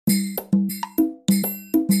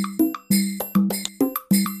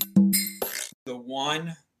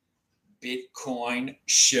One Bitcoin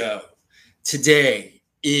Show. Today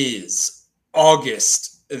is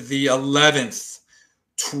August the 11th,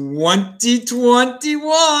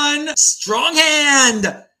 2021. Strong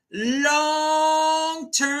hand,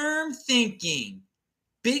 long-term thinking.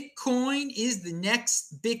 Bitcoin is the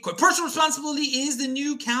next Bitcoin. Personal responsibility is the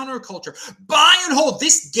new counterculture. Buy and hold.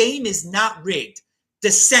 This game is not rigged.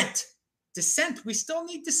 Dissent. We still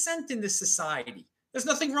need dissent in this society. There's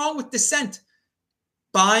nothing wrong with dissent.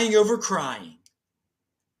 Buying over crying.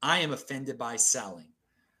 I am offended by selling.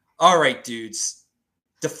 All right, dudes.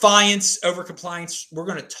 Defiance over compliance. We're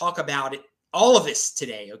going to talk about it. All of this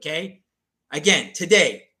today, okay? Again,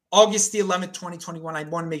 today, August the 11th, 2021. I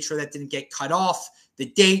want to make sure that didn't get cut off. The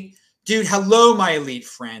date. Dude, hello, my elite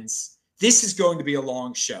friends. This is going to be a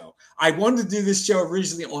long show. I wanted to do this show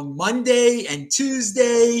originally on Monday and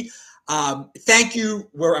Tuesday. Thank you.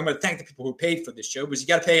 I'm going to thank the people who paid for this show because you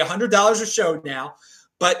got to pay $100 a show now.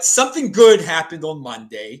 But something good happened on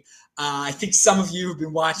Monday. I think some of you who've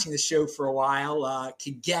been watching the show for a while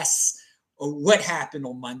can guess what happened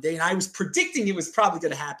on Monday. And I was predicting it was probably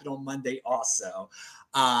going to happen on Monday also.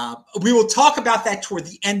 We will talk about that toward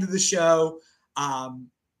the end of the show.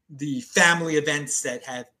 The family events that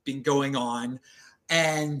have been going on.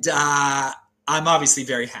 And I'm obviously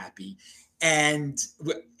very happy. And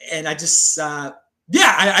I just,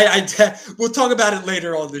 we'll talk about it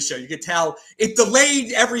later on the show. You can tell it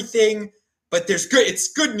delayed everything, but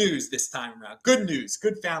it's good news this time around. Good news,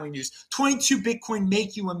 good family news. 22 Bitcoin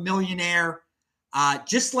make you a millionaire.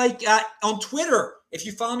 Just like on Twitter. If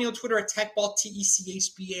you follow me on Twitter at TechBalt,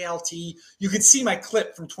 TechBalt, you can see my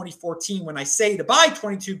clip from 2014 when I say to buy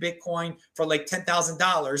 22 Bitcoin for like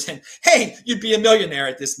 $10,000. And hey, you'd be a millionaire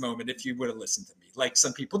at this moment if you would have listened to me, like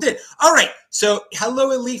some people did. All right. So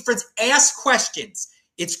hello, elite friends. Ask questions.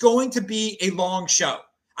 It's going to be a long show.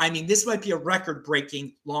 I mean, this might be a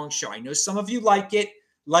record-breaking long show. I know some of you like it,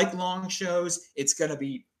 like long shows. It's going to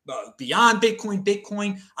be beyond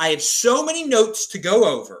Bitcoin. I have so many notes to go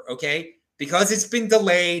over, okay? Because it's been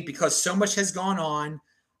delayed, because so much has gone on.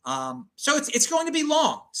 So it's going to be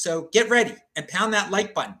long. So get ready and pound that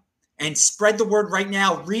like button and spread the word right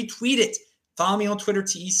now. Retweet it. Follow me on Twitter,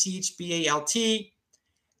 TechBalt.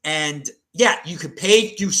 And yeah, you could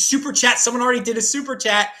do super chat. Someone already did a super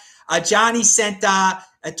chat. Johnny sent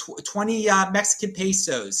 20 Mexican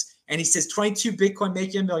pesos. And he says, 22 Bitcoin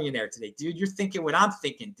make you a millionaire today. Dude, you're thinking what I'm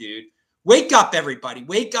thinking, dude. Wake up, everybody.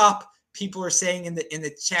 Wake up. People are saying in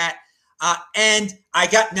the chat. And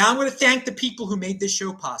now I'm going to thank the people who made this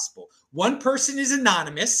show possible. One person is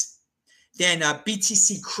anonymous. Then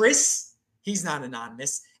BTC Chris, he's not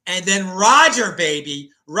anonymous. And then Roger,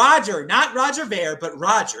 baby. Roger, not Roger Ver, but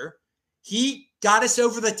Roger. He got us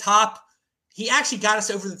over the top. He actually got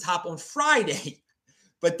us over the top on Friday.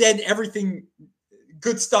 But then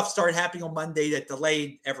good stuff started happening on Monday that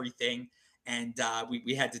delayed everything. And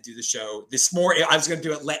we had to do the show this morning. I was going to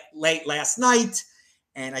do it late last night.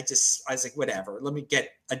 And I was like, whatever, let me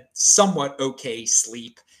get a somewhat okay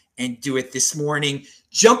sleep and do it this morning.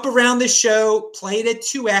 Jump around the show, play it at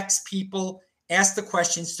 2x, people, ask the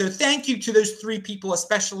questions. So thank you to those 3 people,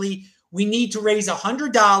 especially. We need to raise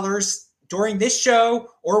 $100 during this show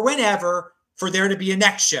or whenever for there to be a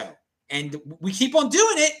next show. And we keep on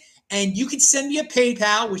doing it. And you can send me a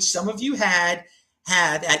PayPal, which some of you have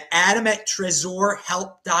at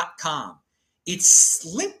adam@tresorhelp.com. It's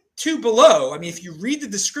linked to below. I mean, if you read the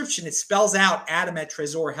description, it spells out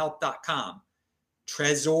adam@tresorhelp.com.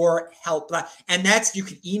 Tresor Help. And you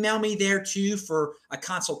can email me there too for a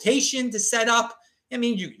consultation to set up. I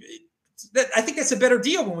mean, I think that's a better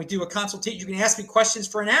deal when we do a consultation. You can ask me questions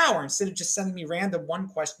for an hour instead of just sending me random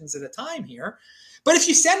questions at a time here. But if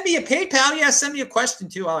you send me a PayPal, send me a question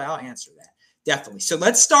too. I'll answer that. Definitely. So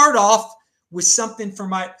let's start off with something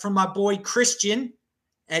from my boy Christian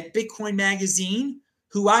at Bitcoin Magazine,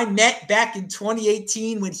 who I met back in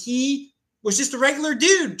 2018 when he was just a regular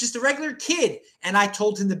dude, just a regular kid. And I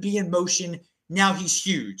told him to be in motion. Now he's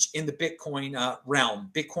huge in the Bitcoin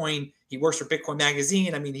realm. He works for Bitcoin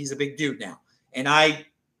Magazine. I mean, he's a big dude now. And I'm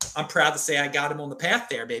proud to say I got him on the path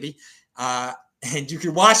there, baby. And you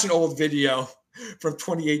can watch an old video from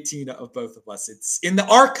 2018 of both of us. It's in the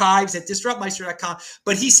archives at disruptmeister.com.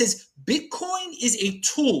 But he says, Bitcoin is a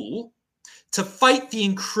tool to fight the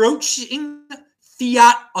encroaching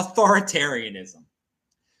Fiat authoritarianism.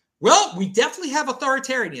 Well, we definitely have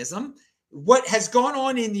authoritarianism. What has gone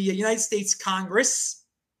on in the United States Congress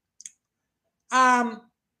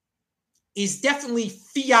is definitely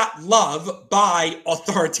Fiat love by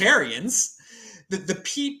authoritarians. The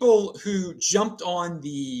people who jumped on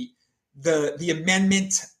the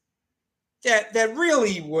amendment that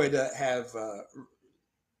really would have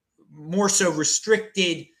more so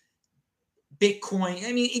restricted Bitcoin.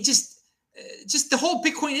 I mean, it just the whole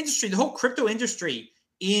Bitcoin industry, the whole crypto industry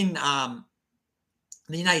in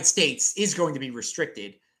the United States is going to be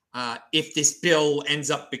restricted if this bill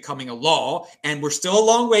ends up becoming a law. And we're still a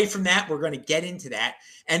long way from that. We're going to get into that.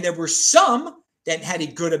 And there were some that had a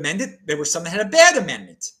good amendment. There were some that had a bad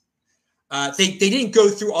amendment. They didn't go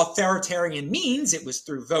through authoritarian means. It was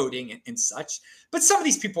through voting and such. But some of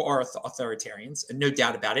these people are authoritarians, no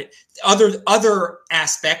doubt about it. Other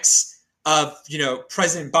aspects of,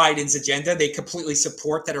 President Biden's agenda, they completely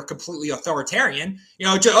support, that are completely authoritarian.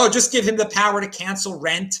 Just give him the power to cancel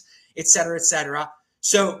rent, et cetera, et cetera.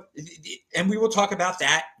 So, and we will talk about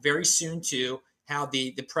that very soon too, how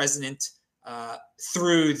the president,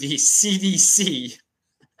 through the CDC,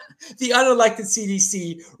 the unelected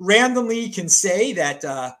CDC, randomly can say that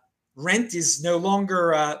rent is no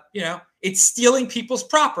longer, it's stealing people's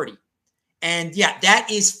property. And yeah, that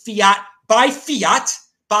is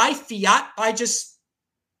by just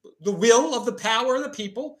the will of the power of the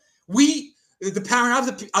people. The power of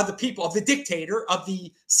the people, of the dictator, of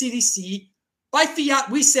the CDC, by fiat,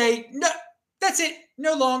 we say, no, that's it.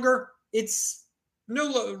 No longer.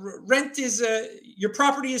 Rent is, your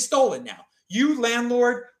property is stolen now. You,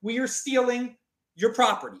 landlord, we are stealing your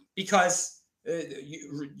property because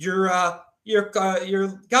your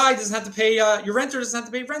guy doesn't have to pay, your renter doesn't have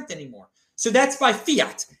to pay rent anymore. So that's by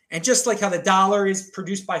fiat. And just like how the dollar is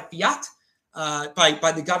produced by fiat,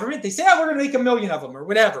 by the government, they say, we're going to make 1 million of them or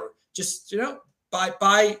whatever. Just,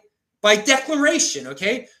 by declaration.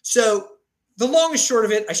 Okay. So the long and short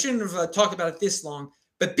of it, I shouldn't have talked about it this long,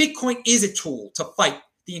 but Bitcoin is a tool to fight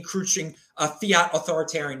the encroaching fiat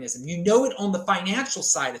authoritarianism. You know it on the financial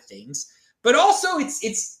side of things, but also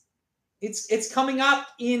it's coming up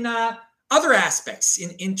in other aspects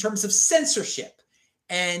in terms of censorship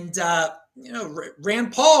and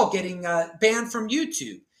Rand Paul getting banned from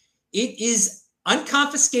YouTube. It is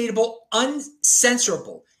unconfiscatable,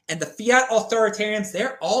 uncensorable, and the fiat authoritarians,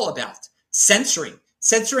 they're all about censoring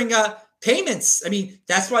payments. I mean,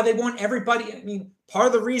 that's why they want everybody. I mean, part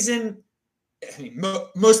of the reason.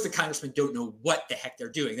 Most of the congressmen don't know what the heck they're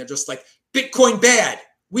doing. They're just like, Bitcoin bad.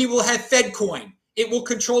 We will have Fed coin. It will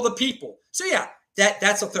control the people. So yeah,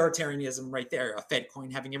 that's authoritarianism right there. A Fed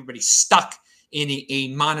coin, having everybody stuck in a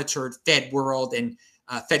monitored Fed world and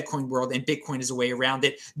Fed coin world, and Bitcoin is a way around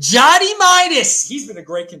it. Johnny Midas, he's been a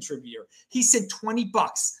great contributor. He said $20.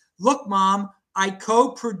 Look, Mom, I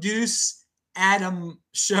co-produce Adam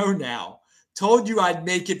show now. Told you I'd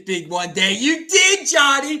make it big one day. You did,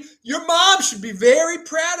 Johnny. Your mom should be very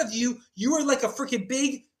proud of you. You are like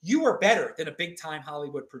you are better than a big time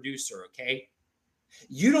Hollywood producer, okay?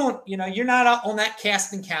 You don't, you're not on that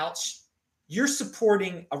casting couch. You're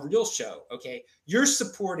supporting a real show, okay? You're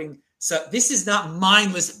supporting, so this is not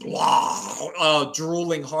mindless, blah,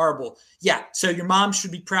 drooling, horrible. Yeah, so your mom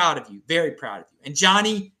should be proud of you, very proud of you. And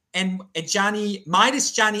Johnny, and Johnny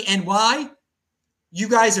Midas, Johnny NY, you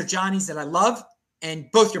guys are Johnnies that I love, and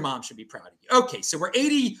both your moms should be proud of you. Okay, so we're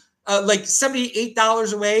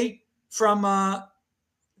 $78 away from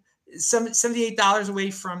 $78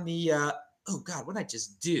 away from the. Oh God, what did I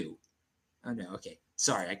just do? Oh no, okay,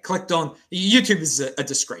 sorry, I clicked on YouTube is a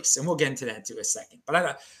disgrace, and we'll get into that in a second.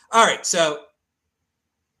 But all right, so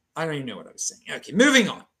I don't even know what I was saying. Okay, moving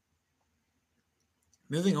on.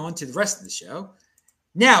 Moving on to the rest of the show.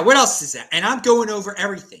 Now, what else is that? And I'm going over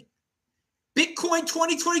everything. Bitcoin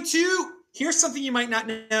 2022. Here's something you might not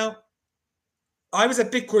know. I was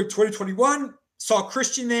at Bitcoin 2021, saw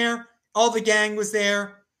Christian there. All the gang was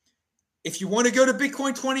there. If you want to go to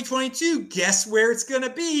Bitcoin 2022, guess where it's going to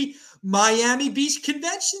be? Miami Beach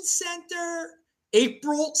Convention Center,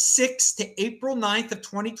 April 6th to April 9th of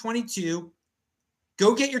 2022.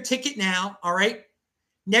 Go get your ticket now, all right?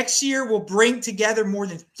 Next year, we'll bring together more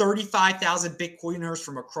than 35,000 Bitcoiners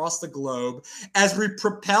from across the globe as we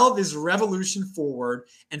propel this revolution forward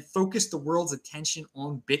and focus the world's attention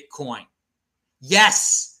on Bitcoin.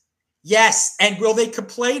 Yes. And will they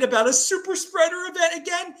complain about a super spreader event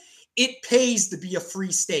again? It pays to be a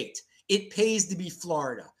free state. It pays to be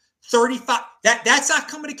Florida. 35. That's not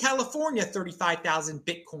coming to California, 35,000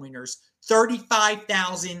 Bitcoiners.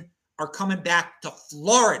 35,000 are coming back to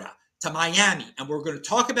Florida, to Miami. And we're going to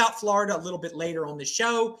talk about Florida a little bit later on the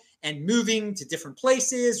show and moving to different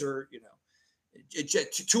places or,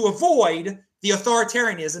 to avoid the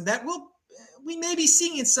authoritarianism that we may be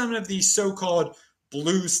seeing in some of these so-called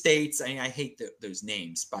blue states. I hate those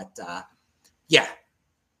names, but yeah,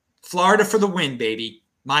 Florida for the win, baby.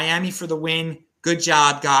 Miami for the win. Good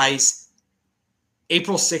job, guys.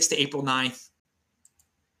 April 6th to April 9th.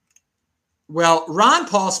 Well, Ron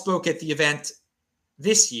Paul spoke at the event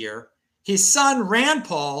this year, His son, Rand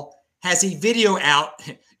Paul, has a video out.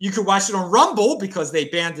 You can watch it on Rumble because they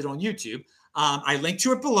banned it on YouTube. I linked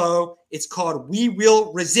to it below. It's called We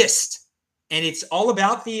Will Resist. And it's all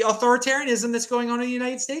about the authoritarianism that's going on in the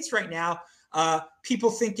United States right now.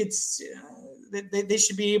 People think it's they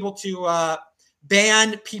should be able to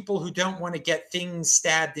ban people who don't want to get things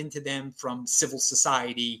stabbed into them from civil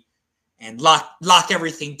society and lock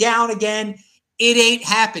everything down again. It ain't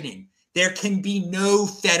happening. There can be no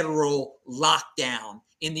federal lockdown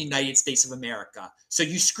in the United States of America. So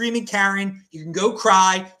you screaming Karen, you can go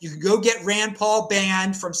cry, you can go get Rand Paul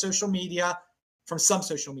banned from social media, from some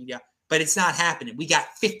social media, but it's not happening. We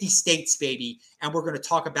got 50 states, baby, and we're going to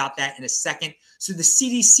talk about that in a second. So the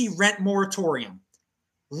CDC rent moratorium,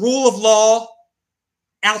 rule of law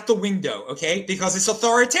out the window, okay? Because it's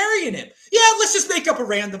authoritarianism. Yeah, let's just make up a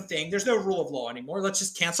random thing. There's no rule of law anymore. Let's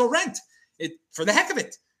just cancel rent for the heck of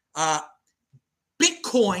it.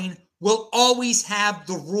 Bitcoin will always have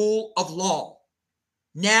the rule of law.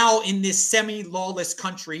 Now, in this semi-lawless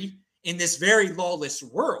country, in this very lawless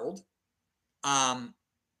world, the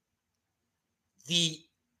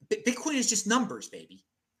Bitcoin is just numbers, baby.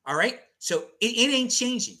 All right? So it ain't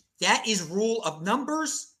changing. That is rule of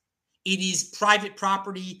numbers. It is private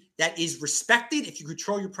property that is respected. If you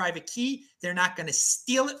control your private key, they're not going to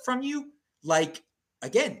steal it from you. Like,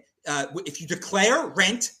 again, if you declare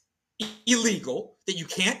rent illegal, that you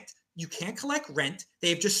can't collect rent, they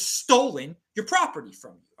have just stolen your property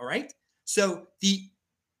from you. All right. So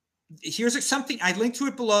here's something I linked to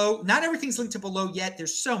it below. Not everything's linked to below yet.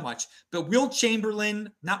 There's so much, but Wilt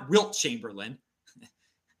Chamberlain. Well,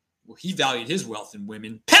 he valued his wealth in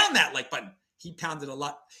women. Pound that like button. He pounded a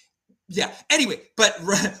lot. Yeah. Anyway, but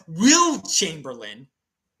Wilt Chamberlain,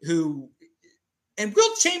 Wilt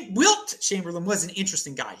Chamberlain was an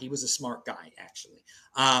interesting guy. He was a smart guy, actually.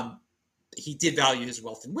 He did value his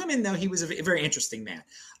wealth in women, though. He was a very interesting man.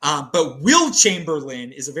 But Wilt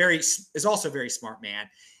Chamberlain is also a very smart man.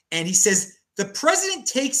 And he says, the president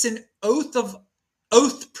takes an oath,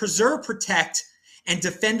 preserve, protect, and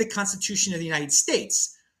defend the Constitution of the United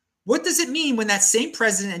States. What does it mean when that same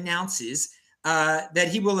president announces that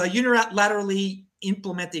he will unilaterally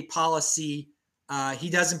implement a policy he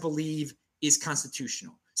doesn't believe is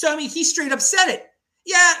constitutional? So, I mean, he straight up said it.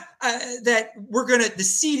 Yeah, that the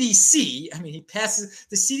CDC, I mean,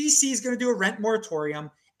 the CDC is going to do a rent moratorium,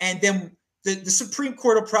 and then the Supreme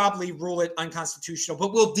Court will probably rule it unconstitutional,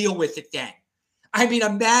 but we'll deal with it then. I mean,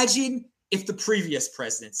 imagine if the previous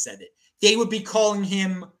president said it. They would be calling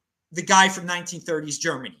him the guy from 1930s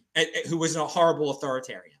Germany, who was a horrible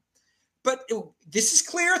authoritarian. But this is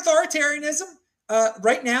clear authoritarianism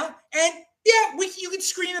right now. And yeah, you can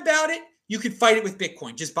scream about it. You can fight it with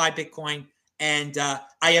Bitcoin. Just buy Bitcoin. And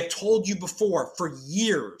I have told you before for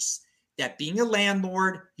years that being a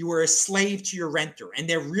landlord, you are a slave to your renter. And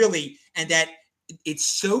that it's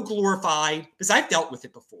so glorified, because I've dealt with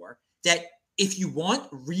it before, that if you want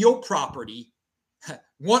real property,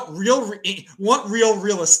 want real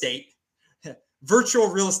real estate, virtual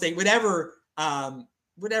real estate, whatever Udi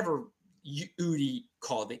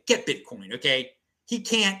called it, get Bitcoin, okay?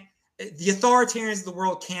 The authoritarians of the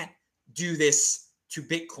world can't do this to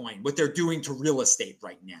Bitcoin, what they're doing to real estate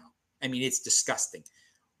right now. I mean, it's disgusting.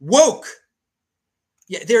 Woke.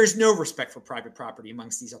 Yeah, there is no respect for private property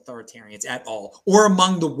amongst these authoritarians at all, or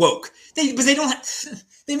among the woke. They've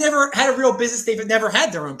never had a real business. They've never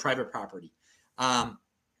had their own private property.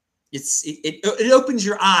 It opens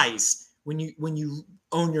your eyes when you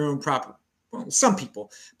own your own property. Well, some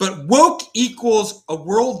people, but woke equals a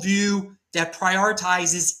worldview that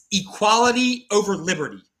prioritizes equality over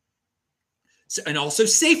liberty. So, and also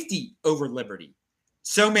safety over liberty.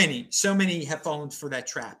 So many have fallen for that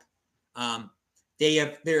trap.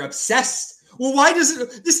 They're obsessed. Well, why does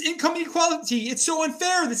this income inequality? It's so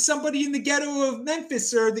unfair that somebody in the ghetto of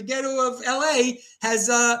Memphis or the ghetto of LA has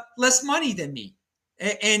less money than me,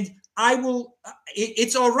 and I will.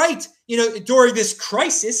 It's all right, during this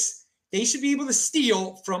crisis, they should be able to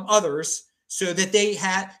steal from others so that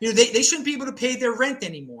they shouldn't be able to pay their rent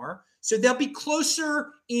anymore. So they'll be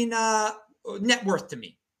closer in net worth to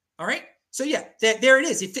me. All right. So yeah, there it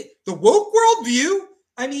is. The woke worldview,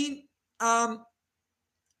 I mean,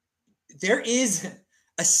 there is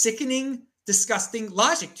a sickening, disgusting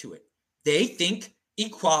logic to it. They think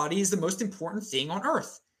equality is the most important thing on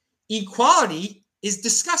earth. Equality is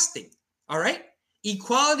disgusting. All right.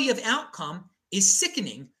 Equality of outcome is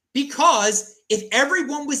sickening, because if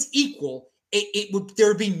everyone was equal, there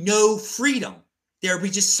would be no freedom. There would be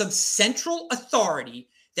just some central authority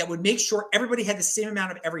that would make sure everybody had the same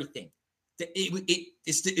amount of everything.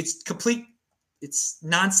 It's complete. It's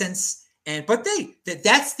nonsense, But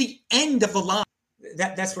that's the end of the line.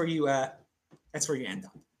 That's where you end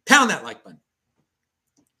up. Pound that like button.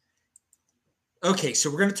 Okay, so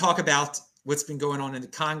we're going to talk about what's been going on in the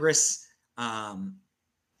Congress.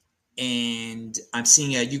 And I'm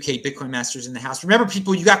seeing a UK Bitcoin Masters in the house. Remember,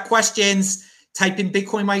 people, you got questions, type in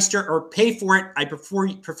Bitcoin Meister or pay for it. I prefer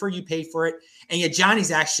you pay for it. And yeah,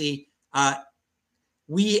 Johnny's actually,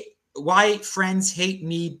 why friends hate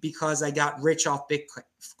me because I got rich off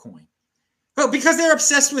Bitcoin. Well, because they're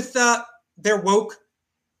obsessed with, they're woke.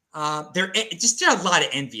 There are a lot of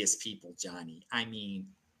envious people, Johnny. I mean,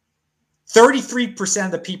 33%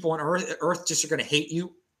 of the people on Earth just are going to hate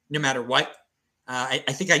you no matter what. I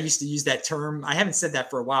think I used to use that term. I haven't said that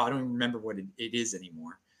for a while. I don't even remember what it is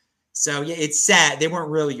anymore. So yeah, it's sad. They weren't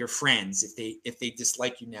really your friends if they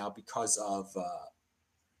dislike you now because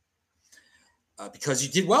you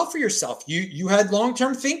did well for yourself. You had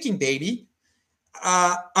long-term thinking, baby.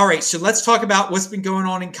 All right, so let's talk about what's been going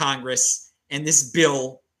on in Congress and this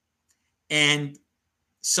bill and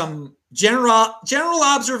some general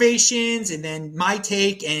observations, and then my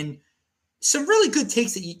take and some really good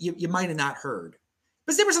takes that you might have not heard.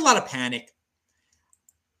 Because there was a lot of panic.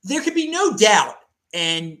 There could be no doubt,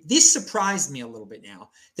 and this surprised me a little bit now,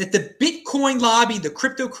 that the Bitcoin lobby, the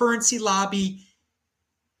cryptocurrency lobby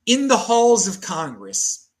in the halls of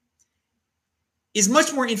Congress is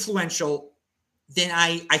much more influential than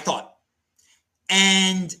I thought.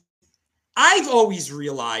 And I've always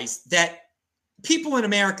realized that people in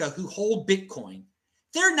America who hold Bitcoin,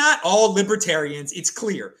 they're not all libertarians. It's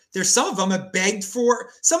clear. There's some of them have begged for,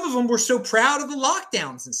 some of them were so proud of the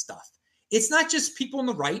lockdowns and stuff. It's not just people on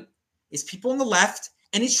the right, it's people on the left,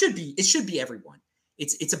 and it should be everyone.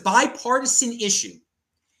 It's a bipartisan issue.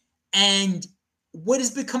 And what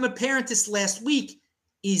has become apparent this last week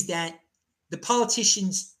is that the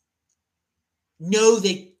politicians know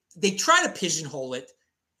they try to pigeonhole it,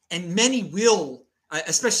 and many will,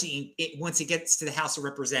 especially once it gets to the House of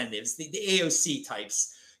Representatives, the AOC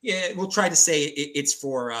types, we'll try to say it's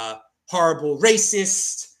for horrible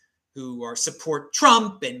racists who support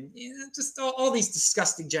Trump and just all these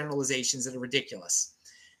disgusting generalizations that are ridiculous.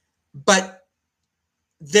 But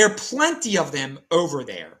there are plenty of them over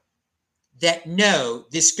there that know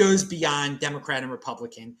this goes beyond Democrat and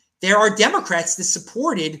Republican. There are Democrats that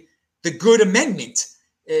supported the good amendment,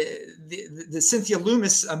 the Cynthia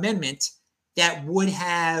Lummis amendment, that would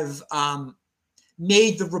have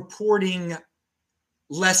made the reporting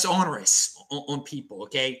less onerous on people,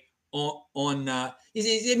 okay?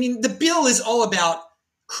 I mean, the bill is all about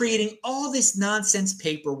creating all this nonsense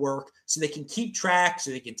paperwork so they can keep track, so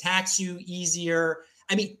they can tax you easier.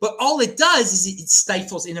 I mean, but all it does is it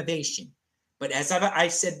stifles innovation. But as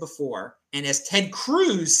I've said before, and as Ted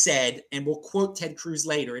Cruz said, and we'll quote Ted Cruz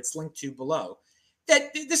later, it's linked to below,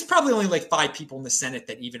 that there's probably only like 5 people in the Senate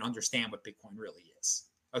that even understand what Bitcoin really is,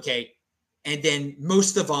 okay? And then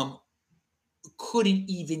most of them couldn't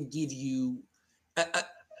even give you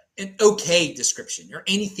an okay description or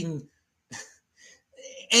anything.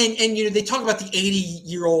 And they talk about the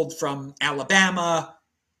 80-year-old from Alabama,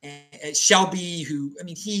 Shelby, who, I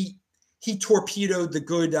mean, he torpedoed the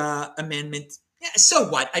good amendment. Yeah, so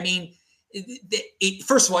what? I mean,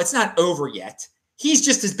 first of all, it's not over yet. He's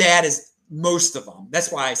just as bad as most of them.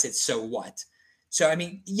 That's why I said, so what? So, I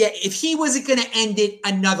mean, yeah, if he wasn't going to end it,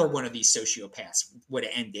 another one of these sociopaths would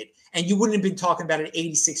have ended. And you wouldn't have been talking about an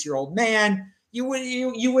 86-year-old man. You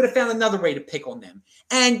would have found another way to pick on them.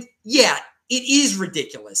 And yeah, it is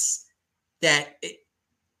ridiculous that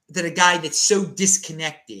a guy that's so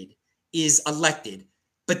disconnected is elected.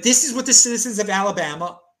 But this is what the citizens of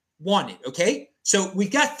Alabama wanted, okay? So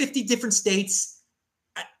we've got 50 different states.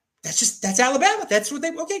 That's Alabama. That's what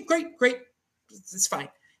okay, great. That's fine.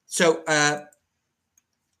 So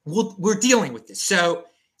we're dealing with this. So,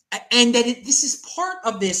 and that this is part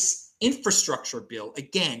of this infrastructure bill,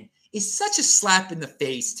 again, is such a slap in the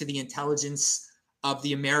face to the intelligence of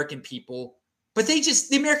the American people. But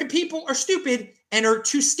the American people are stupid and are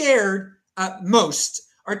too scared, most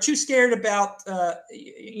are too scared about,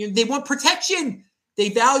 they want protection. They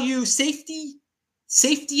value safety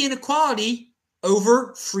and equality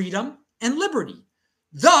over freedom and liberty.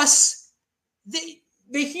 Thus,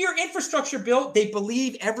 they hear infrastructure bill, they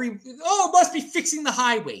believe it must be fixing the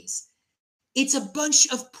highways. It's a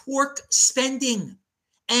bunch of pork spending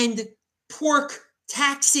and pork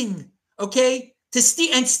taxing, okay?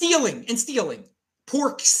 Stealing.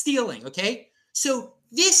 Pork stealing, okay? So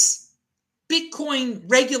this Bitcoin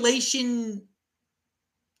regulation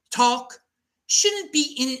talk shouldn't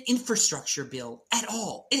be in an infrastructure bill at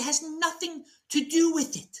all. It has nothing to do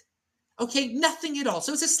with it, okay? Nothing at all.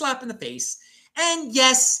 So it's a slap in the face. And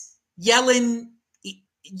yes, Yellen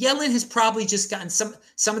has probably just gotten some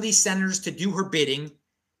of these senators to do her bidding,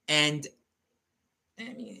 and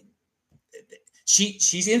I mean,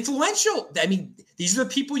 she's influential. I mean, these are the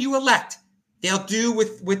people you elect. They'll do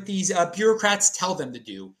with these bureaucrats tell them to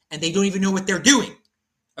do, and they don't even know what they're doing.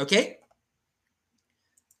 Okay.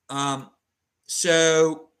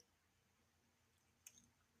 So,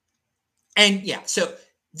 and yeah, so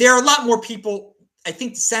there are a lot more people. I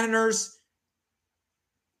think the senators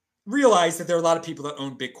realize that there are a lot of people that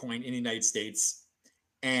own Bitcoin in the United States.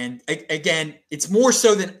 And again, it's more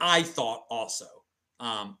so than I thought also.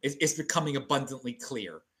 It's becoming abundantly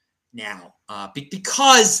clear now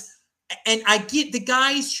because, and I get the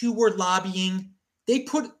guys who were lobbying,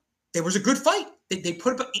 there was a good fight. They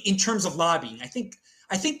put up in terms of lobbying. I think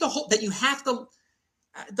the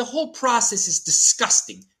whole process is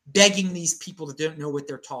disgusting, begging these people that don't know what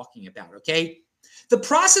they're talking about, okay? The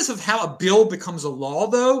process of how a bill becomes a law,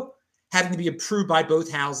 though, having to be approved by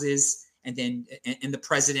both houses and then and the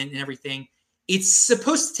president and everything, it's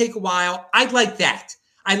supposed to take a while. I'd like that.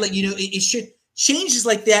 It should, changes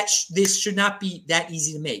like that, this should not be that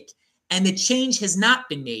easy to make. And the change has not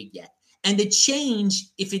been made yet. And the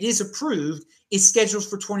change, if it is approved, is scheduled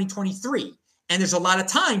for 2023. And there's a lot of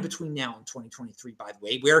time between now and 2023, by the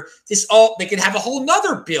way, where they could have a whole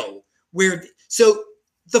nother bill so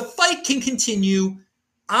the fight can continue.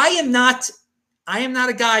 I am not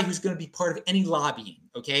a guy who's going to be part of any lobbying,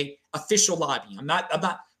 okay? Official lobbying. I'm not,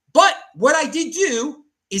 but what I did do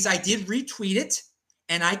is I did retweet it,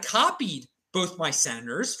 and I copied both my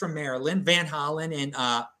senators from Maryland, Van Hollen and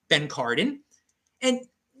Ben Cardin. And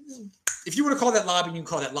if you want to call that lobbying, you can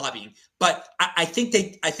call that lobbying. But I think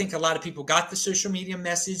a lot of people got the social media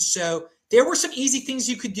message. So there were some easy things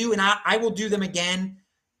you could do, and I will do them again.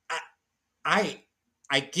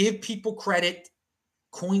 I give people credit,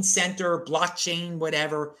 Coin Center, blockchain,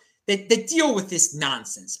 whatever, that deal with this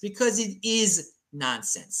nonsense, because it is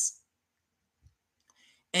nonsense.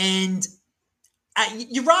 And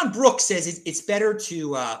Yaron Brooks says it's better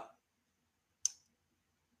to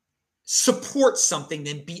support something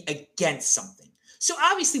than be against something. So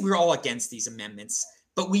obviously we're all against these amendments,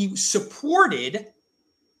 but we supported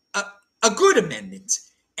a good amendment.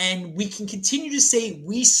 And we can continue to say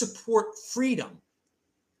we support freedom.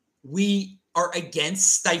 We are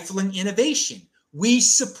against stifling innovation. We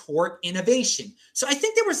support innovation. So I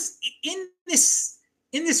think there was in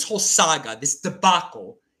this whole saga, this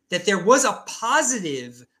debacle, that there was a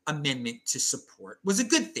positive amendment to support was a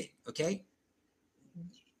good thing, okay?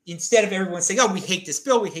 Instead of everyone saying, oh, we hate this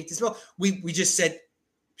bill, we just said,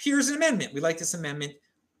 here's an amendment. We like this amendment,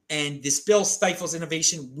 and this bill stifles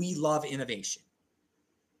innovation. We love innovation.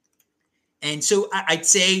 And so I'd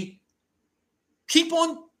say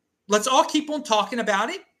let's all keep on talking about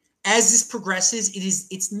it. As this progresses,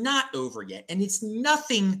 it's not over yet. And it is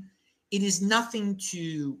nothing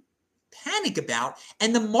to panic about.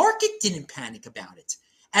 And the market didn't panic about it.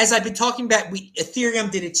 As I've been talking about, Ethereum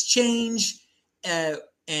did its change, and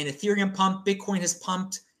Ethereum pumped, Bitcoin has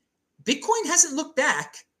pumped. Bitcoin hasn't looked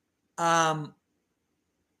back. I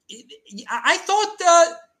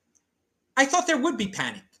thought there would be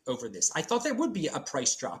panic over this. I thought there would be a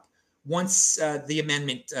price drop once the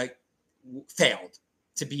amendment failed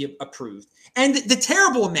to be approved. And the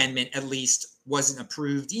terrible amendment, at least, wasn't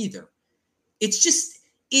approved either. It's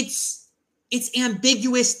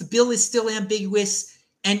ambiguous. The bill is still ambiguous.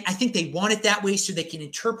 And I think they want it that way so they can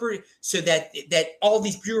interpret it, so that all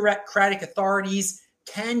these bureaucratic authorities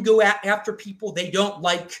can go after people they don't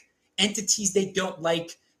like, entities they don't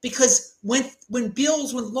like. Because when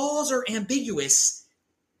laws are ambiguous,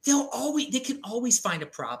 they can always find a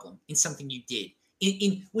problem in something you did.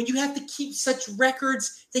 When you have to keep such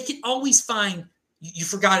records, they can always find you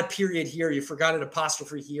forgot a period here, you forgot an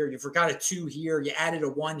apostrophe here, you forgot a 2 here, you added a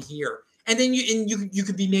 1 here, and then you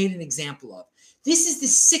could be made an example of. This is the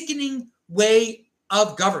sickening way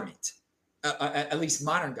of government, at least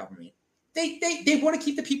modern government. They want to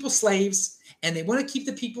keep the people slaves, and they want to keep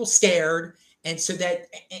the people scared, and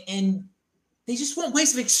they just want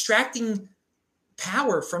ways of extracting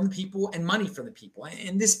power from the people and money from the people.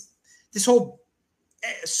 And this whole,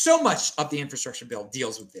 so much of the infrastructure bill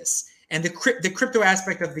deals with this. And the crypto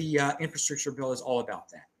aspect of the infrastructure bill is all about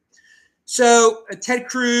that. So Ted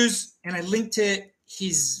Cruz, and I linked to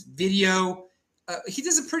his video. He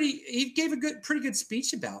gave a pretty good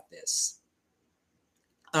speech about this.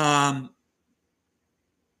 And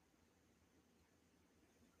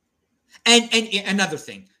another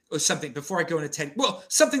thing, or something before I go into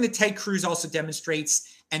something that Ted Cruz also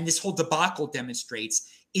demonstrates, and this whole debacle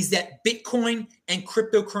demonstrates, is that Bitcoin and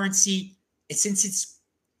cryptocurrency, since it's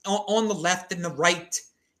on the left and the right,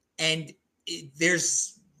 and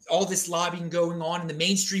there's all this lobbying going on, and the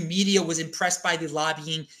mainstream media was impressed by the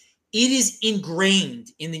lobbying. It is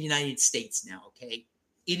ingrained in the United States now, okay?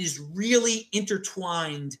 It is really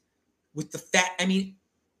intertwined with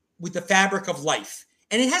with the fabric of life.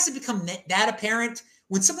 And it hasn't become that apparent.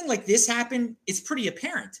 When something like this happened, it's pretty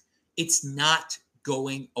apparent. It's not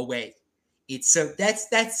going away. That's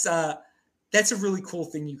a really cool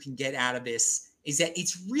thing you can get out of this, is that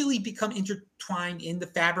it's really become intertwined in the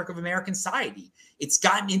fabric of American society. It's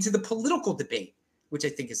gotten into the political debate, which I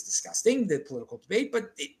think is disgusting, the political debate,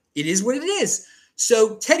 but it is what it is.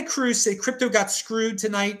 So Ted Cruz said crypto got screwed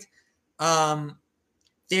tonight.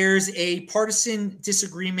 There's a partisan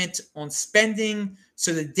disagreement on spending.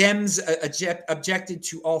 So the Dems objected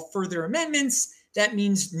to all further amendments. That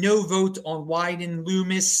means no vote on Wyden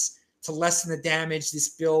Loomis to lessen the damage this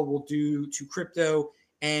bill will do to crypto,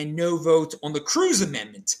 and no vote on the Cruz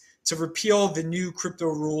amendment to repeal the new crypto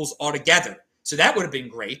rules altogether. So that would have been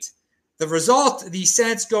great. The result, the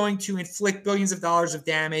Senate's going to inflict billions of dollars of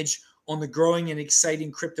damage on the growing and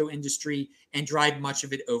exciting crypto industry and drive much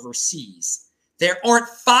of it overseas. There aren't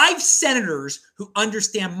 5 senators who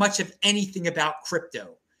understand much of anything about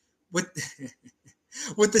crypto. What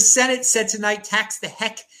the Senate said tonight tax the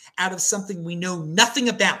heck out of something we know nothing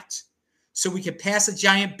about, so we can pass a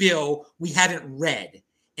giant bill we haven't read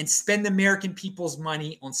and spend American people's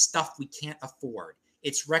money on stuff we can't afford.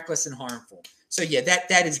 It's reckless and harmful. So yeah,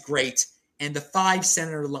 that is great. And the 5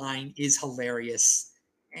 senator line is hilarious.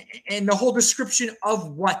 And the whole description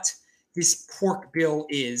of what this pork bill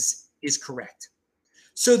is correct.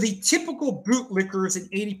 So the typical bootlickers and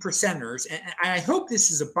 80%ers, and I hope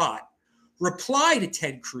this is a bot, reply to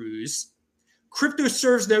Ted Cruz: crypto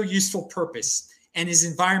serves no useful purpose and is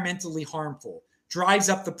environmentally harmful, drives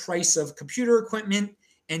up the price of computer equipment,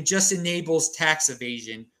 and just enables tax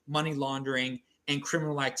evasion, money laundering, and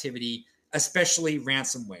criminal activity, especially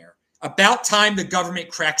ransomware. About time the government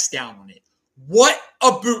cracks down on it. What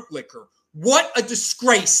a bootlicker. What a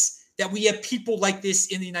disgrace that we have people like this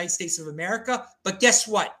in the United States of America. But guess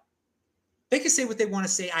what? They can say what they want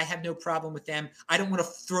to say. I have no problem with them. I don't want to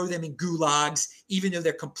throw them in gulags, even though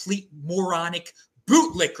they're complete moronic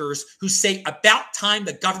bootlickers who say about time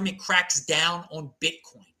the government cracks down on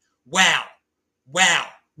Bitcoin. Wow. Wow.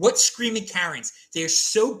 What screaming Karens. They are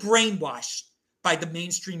so brainwashed by the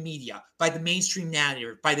mainstream media, by the mainstream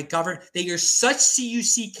narrative, by the government. They are such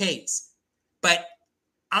CUCKs. But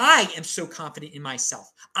I am so confident in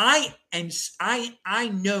myself. I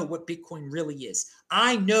know what Bitcoin really is.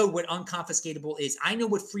 I know what unconfiscatable is. I know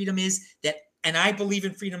what freedom is, and I believe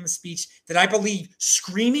in freedom of speech, that I believe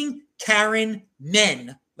screaming Karen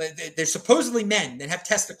men, they're supposedly men that have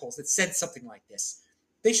testicles, that said something like this.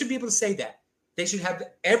 They should be able to say that. They should have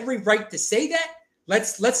every right to say that.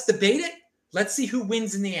 Let's debate it. Let's see who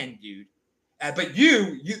wins in the end, dude. But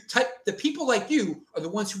the people like you are the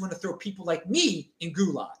ones who want to throw people like me in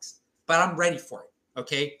gulags. But I'm ready for it.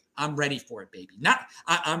 Okay, I'm ready for it, baby.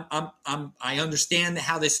 I understand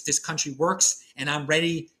how this country works, and I'm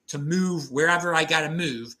ready to move wherever I got to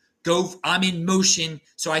move. I'm in motion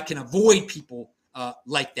so I can avoid people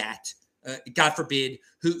like that. God forbid,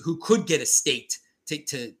 who could get a state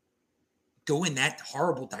to go in that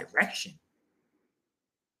horrible direction.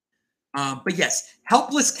 But yes,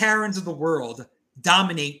 helpless Karens of the world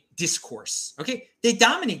dominate discourse. Okay, they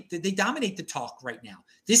dominate the talk right now.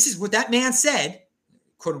 This is what that man said,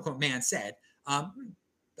 quote unquote man said.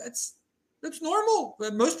 That's normal.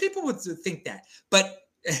 Most people would think that, but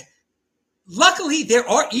luckily there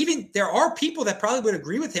are people that probably would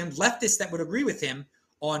agree with him, leftists that would agree with him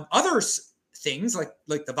on other things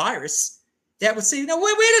like the virus, that would say, no,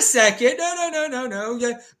 wait a second, no,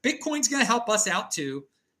 yeah, Bitcoin's going to help us out too.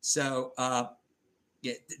 So,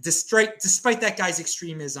 yeah, despite that guy's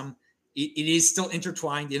extremism, it is still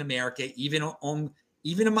intertwined in America,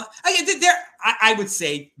 I would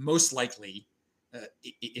say most likely,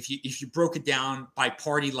 if you broke it down by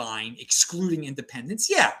party line, excluding independents,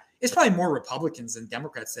 yeah, it's probably more Republicans than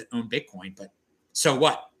Democrats that own Bitcoin. But so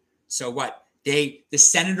what? The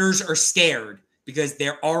senators are scared because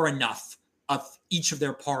there are enough of each of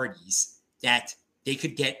their parties that they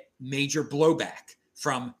could get major blowback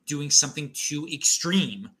from doing something too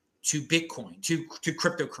extreme to Bitcoin, to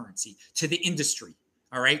cryptocurrency, to the industry.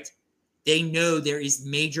 All right. They know there is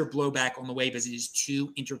major blowback on the way because it is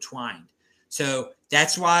too intertwined. So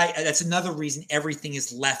that's another reason everything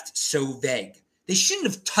is left so vague. They shouldn't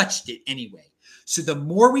have touched it anyway. So the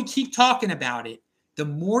more we keep talking about it, the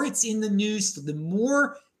more it's in the news, the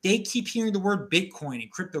more they keep hearing the word Bitcoin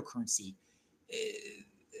and cryptocurrency,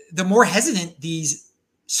 the more hesitant these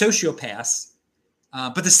sociopaths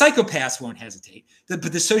But the psychopaths won't hesitate. But the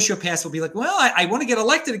sociopaths will be like, well, I want to get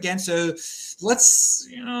elected again, so let's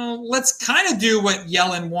kind of do what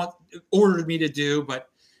Yellen ordered me to do, but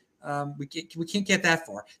we can't get that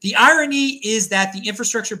far. The irony is that the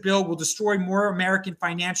infrastructure bill will destroy more American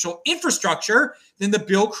financial infrastructure than the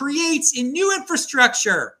bill creates in new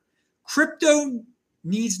infrastructure. Crypto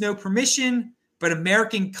needs no permission, but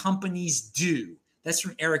American companies do. That's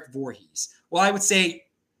from Eric Voorhees. Well, I would say,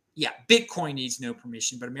 yeah, Bitcoin needs no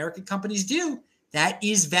permission, but American companies do. That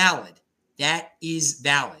is valid. That is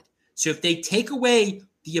valid. So if they take away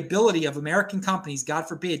the ability of American companies, God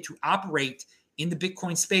forbid, to operate in the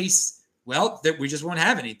Bitcoin space, well, we just won't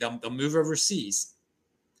have any. They'll move overseas.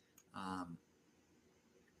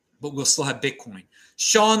 But we'll still have Bitcoin.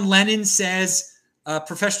 Sean Lennon says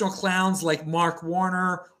professional clowns like Mark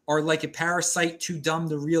Warner are like a parasite too dumb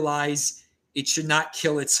to realize it should not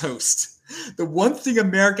kill its host. The one thing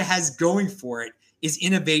America has going for it is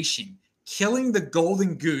innovation. Killing the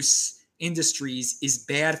golden goose industries is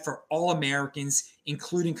bad for all Americans,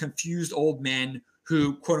 including confused old men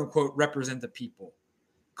who, quote unquote, represent the people.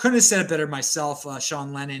 Couldn't have said it better myself,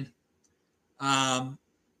 Sean Lennon.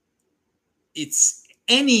 It's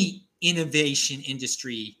any innovation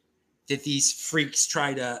industry that these freaks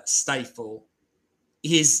try to stifle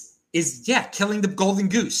is killing the golden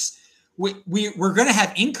goose. We're going to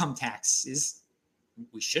have income taxes.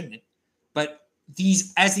 We shouldn't. But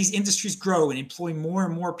as these industries grow and employ more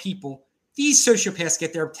and more people, these sociopaths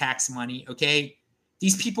get their tax money, okay?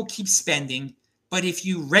 These people keep spending. But if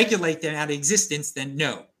you regulate them out of existence, then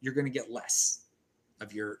no, you're going to get less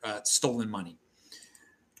of your stolen money.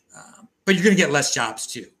 But you're going to get less jobs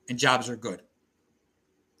too. And jobs are good.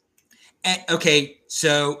 Okay,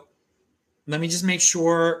 so let me just make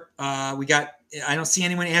sure I don't see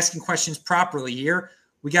anyone asking questions properly here.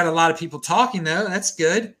 We got a lot of people talking, though. That's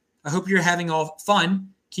good. I hope you're having all fun.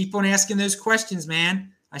 Keep on asking those questions,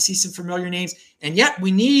 man. I see some familiar names. And yet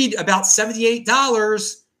we need about $78 or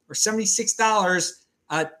 $76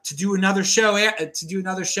 to do another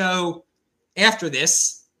show after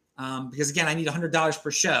this. Because, again, I need $100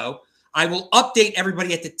 per show. I will update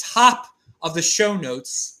everybody at the top of the show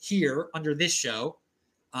notes here under this show.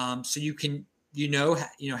 So you can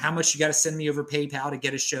how much you got to send me over PayPal to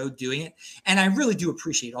get a show doing it. And I really do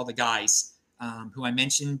appreciate all the guys who I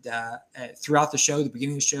mentioned throughout the show, the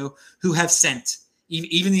beginning of the show, who have sent,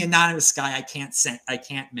 even the anonymous guy I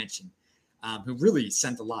can't mention, who really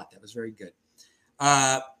sent a lot. That was very good.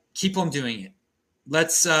 Keep on doing it.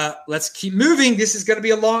 Let's keep moving. This is going to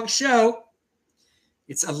be a long show.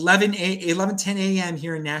 It's 11:10 a.m.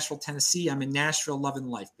 here in Nashville, Tennessee. I'm in Nashville, loving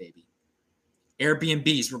life, baby.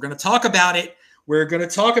 Airbnbs. We're going to talk about it. We're going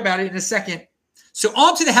to talk about it in a second. So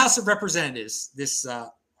on to the House of Representatives. This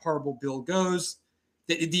horrible bill goes.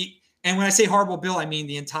 And when I say horrible bill, I mean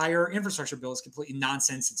the entire infrastructure bill is completely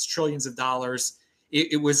nonsense. It's trillions of dollars.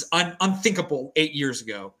 It was unthinkable 8 years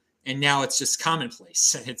ago. And now it's just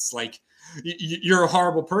commonplace. It's like, you're a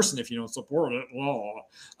horrible person if you don't support it.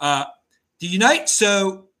 The Unite.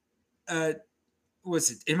 So, what's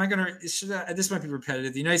it? Am I going to? This might be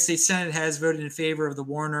repetitive. The United States Senate has voted in favor of the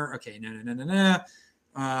Warner. Okay, no.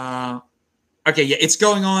 Okay, yeah, it's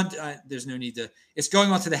going on. There's no need to. It's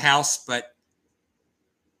going on to the House, but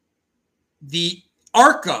the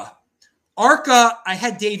ARCA. I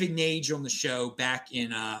had David Nage on the show back in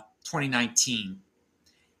 2019,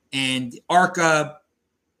 and ARCA.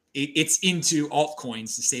 It's into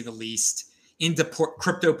altcoins, to say the least, into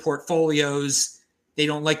crypto portfolios. They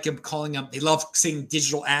don't like them calling them, they love saying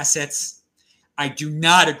digital assets. I do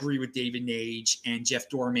not agree with David Nage and Jeff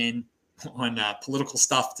Dorman on political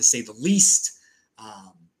stuff, to say the least.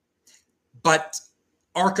 But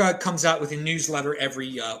ARCA comes out with a newsletter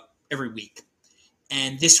every week.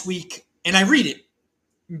 And this week, and I read it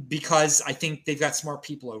because I think they've got smart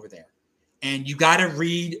people over there. And you got to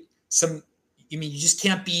read some. You just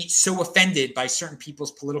can't be so offended by certain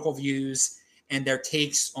people's political views and their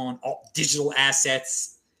takes on digital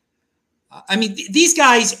assets. These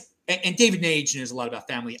guys, and David Nage knows a lot about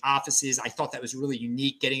family offices. I thought that was really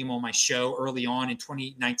unique, getting him on my show early on in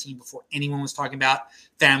 2019 before anyone was talking about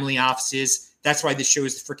family offices. That's why this show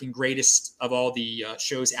is the freaking greatest of all the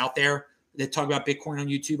shows out there that talk about Bitcoin on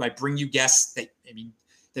YouTube. I bring you guests that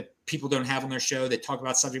people don't have on their show, that talk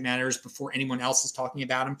about subject matters before anyone else is talking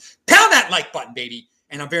about them. Pound that like button, baby.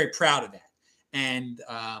 And I'm very proud of that. And,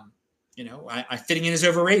 I fitting in is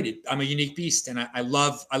overrated. I'm a unique beast. And I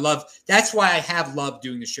love, that's why I have loved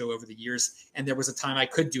doing the show over the years. And there was a time I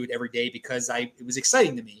could do it every day because it was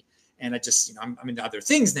exciting to me. And I just, I'm into other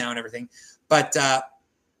things now and everything. But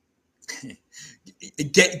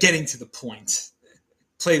getting to the point,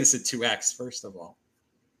 play this at 2x, first of all.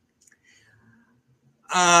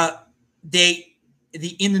 in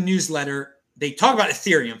the newsletter, they talk about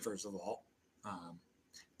Ethereum, first of all,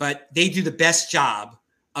 but they do the best job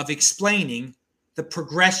of explaining the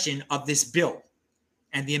progression of this bill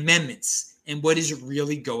and the amendments and what is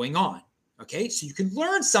really going on. Okay, so you can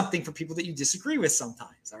learn something from people that you disagree with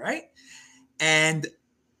sometimes. All right, and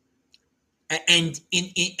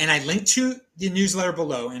I linked to the newsletter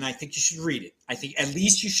below, and I think you should read it. I think at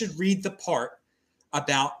least you should read the part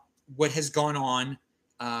about what has gone on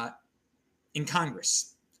in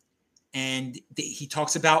Congress. And he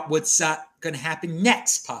talks about what's going to happen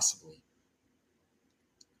next, possibly.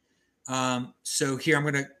 So here I'm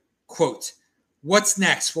going to quote, "What's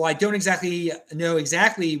next? Well, I don't exactly know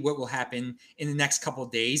exactly what will happen in the next couple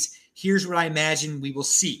of days. Here's what I imagine we will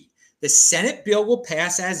see. The Senate bill will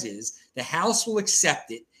pass as is. The House will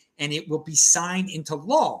accept it, and it will be signed into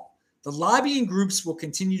law. The lobbying groups will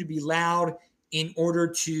continue to be loud in order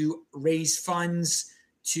to raise funds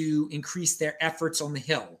to increase their efforts on the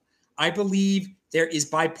Hill. I believe there is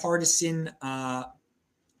bipartisan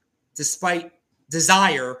despite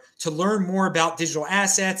desire to learn more about digital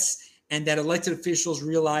assets, and that elected officials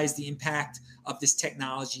realize the impact of this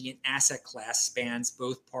technology and asset class spans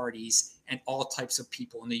both parties and all types of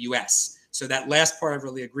people in the U.S." So that last part I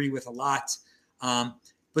really agree with a lot.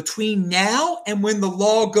 Between now and when the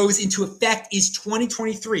law goes into effect is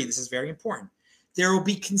 2023. This is very important. There will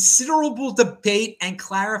be considerable debate and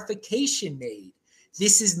clarification made.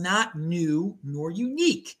 This is not new nor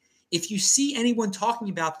unique. If you see anyone talking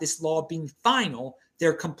about this law being final,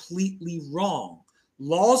 they're completely wrong.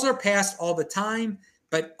 Laws are passed all the time,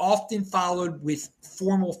 but often followed with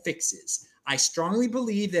formal fixes. I strongly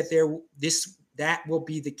believe that that will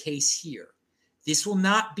be the case here. This will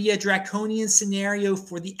not be a draconian scenario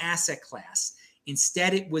for the asset class.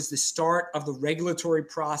 Instead, it was the start of the regulatory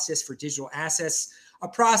process for digital assets, a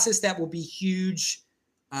process that will be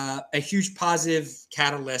a huge positive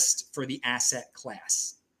catalyst for the asset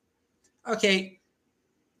class. Okay,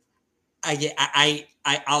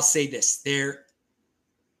 I'll say this: the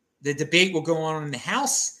debate will go on in the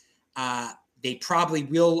House. They probably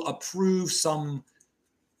will approve some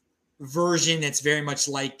version that's very much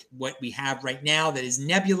like what we have right now, that is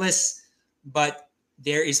nebulous, but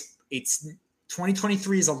it's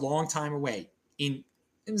 2023 is a long time away in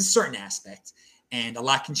a certain aspect, and a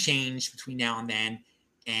lot can change between now and then.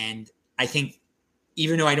 And I think,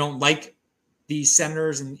 even though I don't like these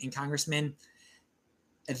senators and congressmen,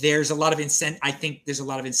 there's a lot of incentive. I think there's a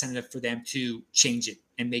lot of incentive for them to change it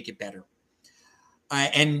and make it better.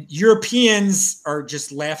 And Europeans are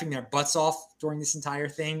just laughing their butts off during this entire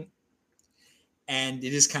thing. And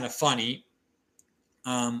it is kind of funny.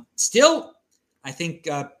 Still, I think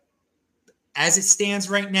as it stands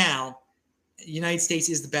right now, the United States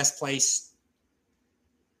is the best place,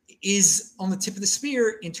 is on the tip of the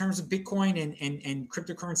spear in terms of Bitcoin and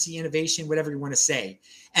cryptocurrency innovation, whatever you want to say.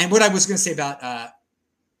 And what I was going to say about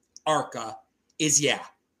ARCA is, yeah,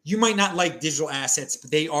 you might not like digital assets,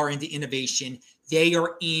 but they are into innovation. They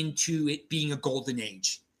are into it being a golden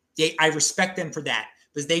age. I respect them for that,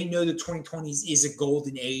 because they know the 2020s is a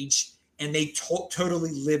golden age, and they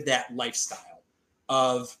totally live that lifestyle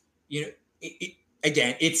of,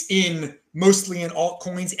 again, it's mostly in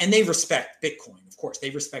altcoins, and they respect Bitcoin. Of course, they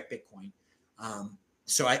respect Bitcoin.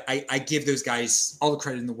 So I give those guys all the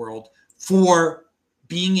credit in the world for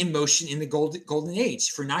being in motion in the golden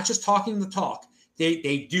age, for not just talking the talk.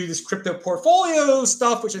 They do this crypto portfolio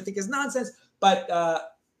stuff, which I think is nonsense,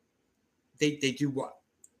 but they do what?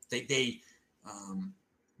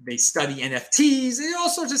 They study NFTs and all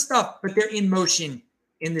sorts of stuff, but they're in motion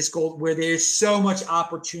in this gold, where there's so much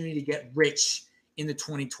opportunity to get rich in the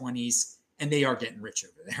 2020s, and they are getting rich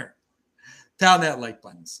over there. Pound that like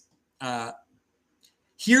buttons.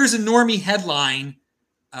 Here's a normie headline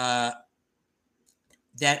that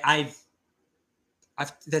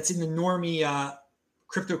that's in the normie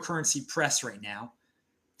cryptocurrency press right now,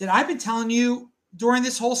 that I've been telling you during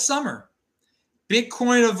this whole summer.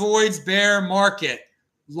 Bitcoin avoids bear market.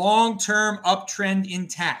 Long-term uptrend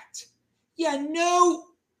intact. Yeah, no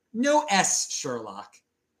S, Sherlock.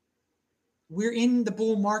 We're in the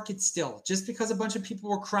bull market still. Just because a bunch of people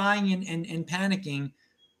were crying and panicking,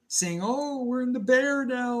 saying, "Oh, we're in the bear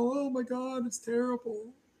now. Oh my God, it's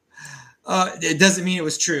terrible." It doesn't mean it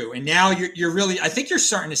was true. And now you're really, I think you're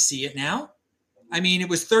starting to see it now. I mean, it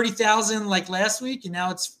was 30,000 like last week, and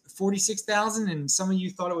now it's 46,000. And some of you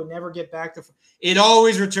thought it would never get back to. It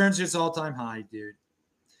always returns to its all-time high, dude.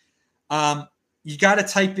 You got to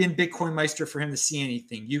type in Bitcoin Meister for him to see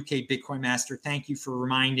anything. UK Bitcoin Master. Thank you for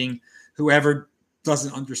reminding whoever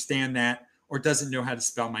doesn't understand that or doesn't know how to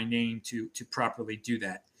spell my name to properly do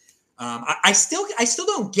that. I still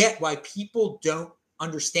don't get why people don't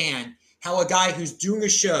understand how a guy who's doing a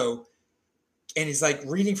show and is like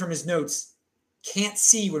reading from his notes can't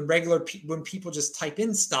see when people just type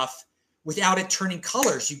in stuff without it turning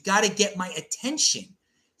colors. You got to get my attention.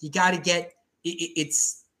 You got to get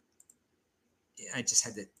it's. I just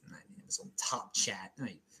had to. It was on top chat. All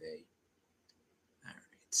right.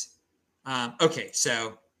 Okay,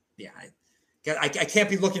 so yeah, I can't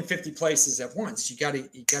be looking 50 places at once. You got to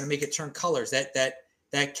make it turn colors.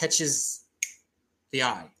 That catches the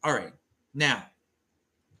eye. All right, now,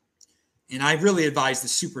 and I really advise the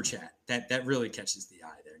super chat. That really catches the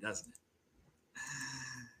eye there, doesn't it?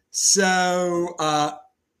 So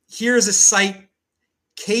here's a site,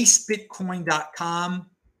 casebitcoin.com,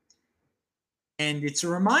 and it's a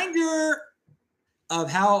reminder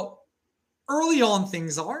of how early on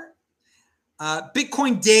things are.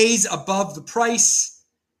 Bitcoin days above the price.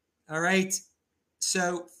 All right.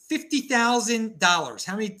 So $50,000.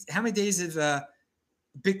 How many days have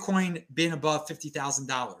Bitcoin been above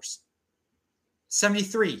 $50,000?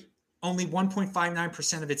 73. Only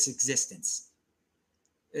 1.59% of its existence.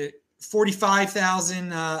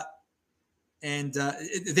 45,000. And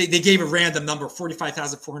they gave a random number,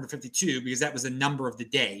 45,452, because that was the number of the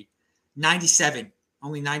day. 97.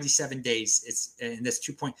 Only 97 days. It's in this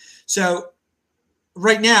 2 point. So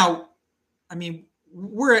right now, I mean,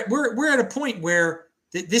 we're at a point where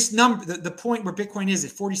this number, the point where Bitcoin is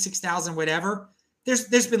at 46,000, whatever.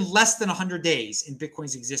 There's been less than 100 days in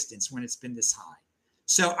Bitcoin's existence when it's been this high.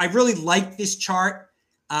 So I really like this chart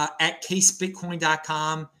at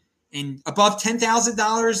casebitcoin.com, and above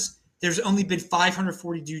 $10,000, there's only been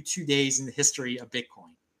 542 days in the history of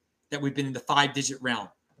Bitcoin that we've been in the 5-digit realm.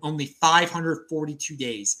 Only 542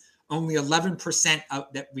 days. Only 11% of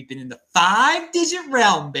that we've been in the 5-digit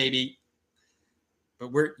realm, baby.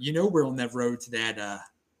 But we're on that road to that.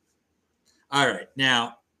 All right,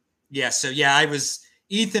 now, yeah. So yeah, I was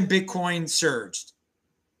ETH and Bitcoin surged.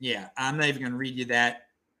 Yeah, I'm not even going to read you that.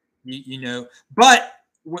 You know, but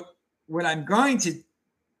what I'm going to.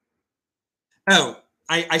 Oh,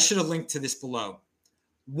 I should have linked to this below.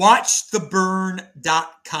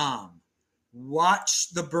 Watchtheburn.com.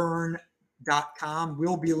 Watchtheburn.com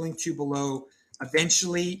will be linked to below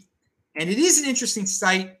eventually. And it is an interesting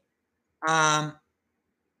site. You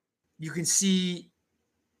can see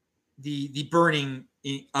the burning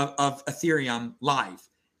of Ethereum live.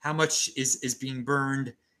 How much is being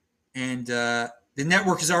burned. And the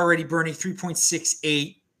network is already burning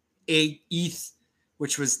 3.68 ETH,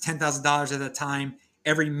 which was $10,000 at the time,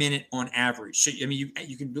 every minute on average. So, I mean,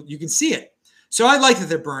 you can see it. So I like that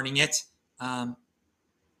they're burning it.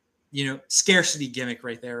 Scarcity gimmick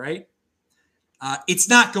right there, right? It's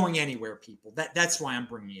not going anywhere, people. That's why I'm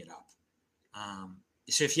bringing it up.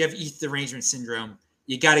 So if you have ETH derangement syndrome,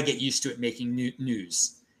 you got to get used to it making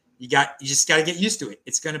news. You just got to get used to it.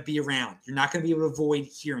 It's going to be around. You're not going to be able to avoid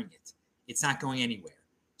hearing it. It's not going anywhere.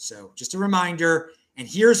 So just a reminder. And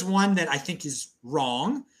here's one that I think is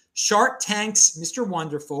wrong. Shark Tank's Mr.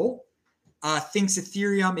 Wonderful thinks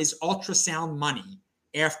Ethereum is ultrasound money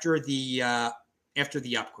after the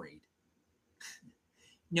upgrade.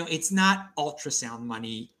 No, it's not ultrasound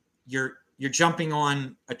money. You're jumping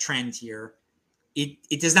on a trend here.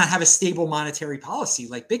 It does not have a stable monetary policy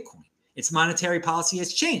like Bitcoin. Its monetary policy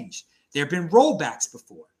has changed. There have been rollbacks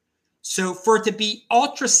before. So for it to be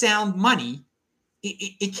ultrasound money,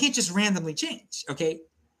 it can't just randomly change, okay?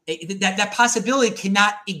 That possibility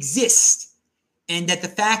cannot exist. And that the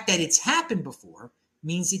fact that it's happened before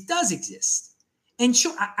means it does exist. And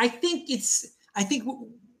sure, I think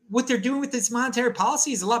what they're doing with this monetary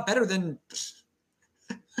policy is a lot better than,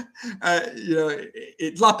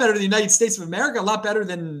 it's a lot better than the United States of America, a lot better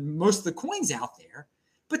than most of the coins out there.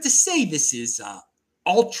 But to say this is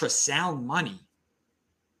ultrasound money,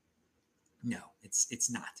 no,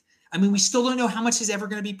 it's not. I mean, we still don't know how much is ever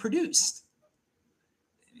going to be produced.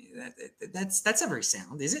 That's not very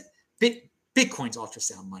sound, is it? Bitcoin's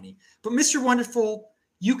ultrasound money. But Mr. Wonderful,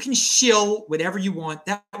 you can shill whatever you want.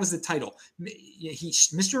 That was the title.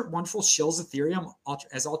 Mr. Wonderful shills Ethereum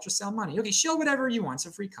as ultrasound money. Okay, shill whatever you want. It's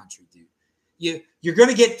a free country, dude. You're going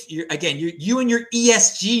to get, you and your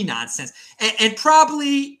ESG nonsense. And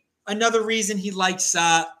probably another reason he likes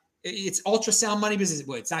it's ultrasound money because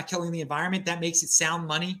it's not killing the environment. That makes it sound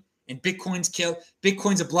money. And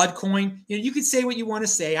Bitcoin's a blood coin. You can say what you want to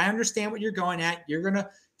say. I understand what you're going at. You'll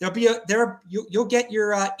get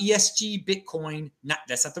your ESG Bitcoin.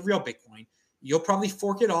 That's not the real Bitcoin. You'll probably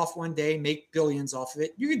fork it off one day, make billions off of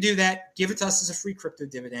it. You can do that. Give it to us as a free crypto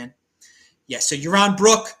dividend. Yeah. So you're on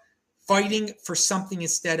Brooke, fighting for something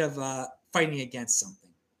instead of fighting against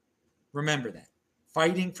something. Remember that.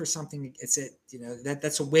 fighting for something.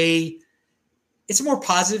 That's a way. It's a more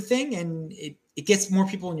positive thing, and it gets more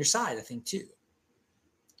people on your side, I think, too.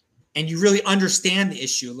 And you really understand the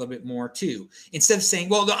issue a little bit more, too. Instead of saying,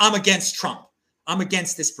 well, I'm against Trump. I'm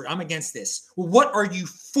against this. I'm against this. Well, what are you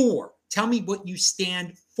for? Tell me what you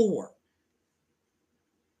stand for.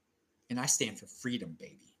 And I stand for freedom,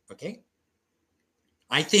 baby. Okay?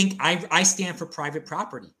 I think I stand for private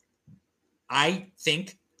property. I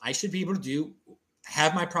think I should be able to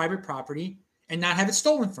have my private property and not have it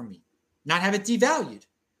stolen from me, not have it devalued.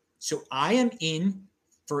 So I am in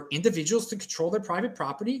for individuals to control their private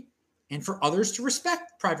property and for others to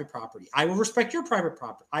respect private property. I will respect your private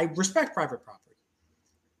property. I respect private property.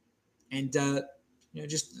 And,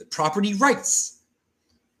 just property rights.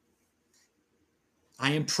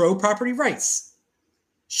 I am pro-property rights.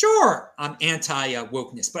 Sure, I'm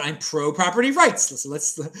anti-wokeness, but I'm pro-property rights. So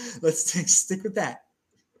let's stick with that.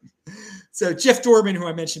 So Jeff Dorman, who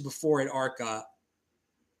I mentioned before at ARC,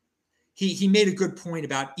 he made a good point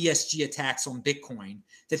about ESG attacks on Bitcoin,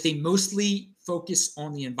 that they mostly focus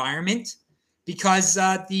on the environment because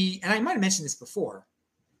and I might have mentioned this before,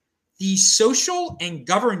 the social and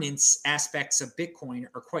governance aspects of Bitcoin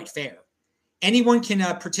are quite fair. Anyone can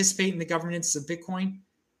participate in the governance of Bitcoin.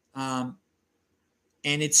 And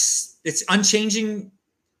it's unchanging.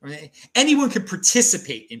 Anyone could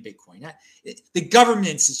participate in Bitcoin. The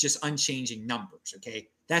governance is just unchanging numbers. Okay,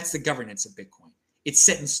 that's the governance of Bitcoin. It's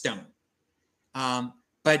set in stone.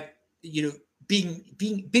 But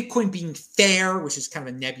Bitcoin being fair, which is kind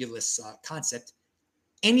of a nebulous concept,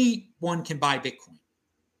 anyone can buy Bitcoin.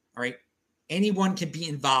 All right, anyone can be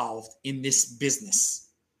involved in this business.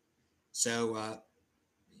 So,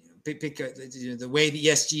 the way the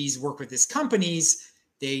ESGs work with these companies,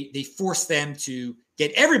 they force them to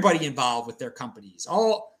get everybody involved with their companies.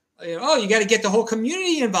 You got to get the whole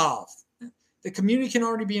community involved. The community can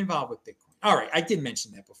already be involved with Bitcoin. All right, I did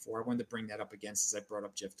mention that before. I wanted to bring that up again since I brought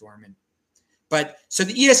up Jeff Dorman. But so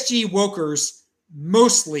the ESG wokers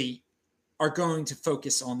mostly are going to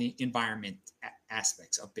focus on the environment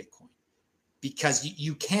aspects of Bitcoin because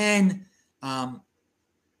you can,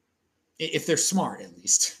 if they're smart at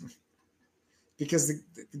least, because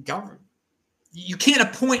the government, you can't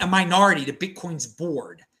appoint a minority to Bitcoin's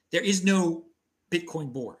board. There is no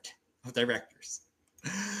Bitcoin board of directors.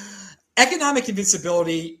 Economic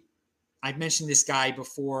invincibility. I've mentioned this guy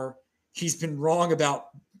before. He's been wrong about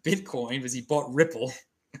Bitcoin because he bought Ripple.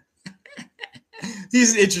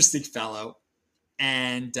 He's an interesting fellow.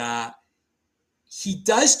 And he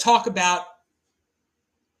does talk about,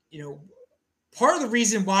 part of the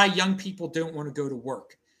reason why young people don't want to go to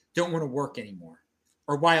work, don't want to work anymore,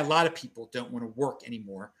 or why a lot of people don't want to work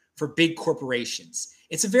anymore for big corporations.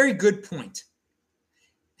 It's a very good point.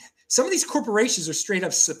 Some of these corporations are straight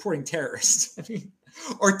up supporting terrorists,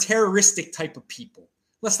 or terroristic type of people.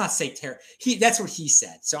 Let's not say terror. That's what he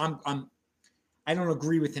said. So I don't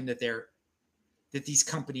agree with him that these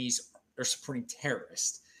companies are supporting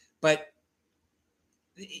terrorists, but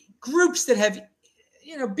groups that have,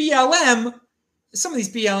 BLM. Some of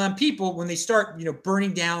these BLM people, when they start,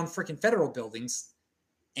 burning down freaking federal buildings,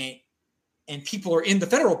 and people are in the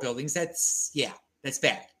federal buildings, that's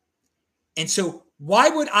bad. And so, why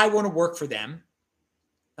would I want to work for them?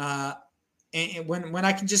 And when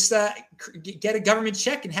I can just get a government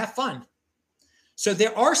check and have fun. So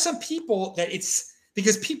there are some people that it's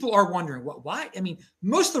because people are wondering why. I mean,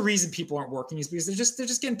 most of the reason people aren't working is because they're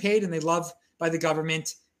just getting paid and they love by the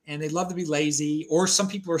government and they love to be lazy, or some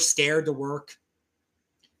people are scared to work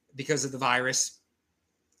because of the virus.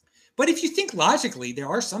 But if you think logically, there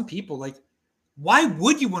are some people like, why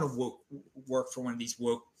would you want to work for one of these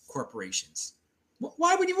woke corporations?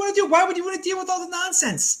 Why would you want to why would you want to deal with all the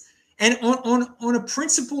nonsense? And on a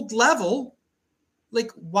principled level,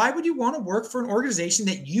 like, why would you want to work for an organization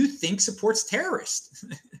that you think supports terrorists?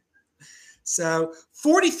 So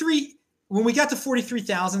 43, when we got to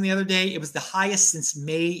 43,000 the other day, it was the highest since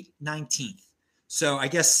May 19th. So I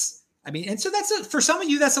guess, and so for some of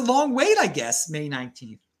you, that's a long wait, I guess, May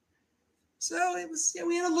 19th. So it was,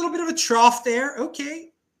 we had a little bit of a trough there. Okay.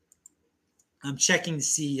 I'm checking to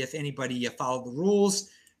see if anybody followed the rules.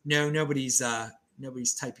 No, nobody's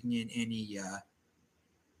typing in any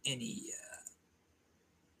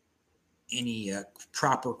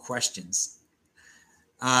proper questions.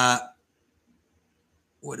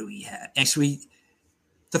 What do we have? Actually,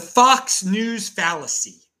 the Fox News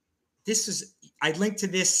fallacy. I linked to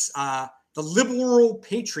this. The Liberal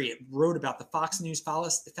Patriot wrote about the Fox News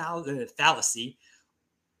fallacy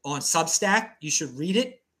on Substack. You should read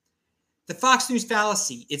it. The Fox News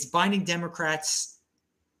fallacy, it's binding Democrats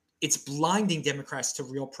it's blinding Democrats to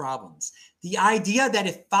real problems. The idea that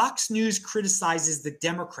if Fox News criticizes the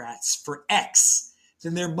Democrats for X,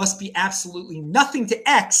 then there must be absolutely nothing to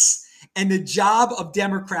X, and the job of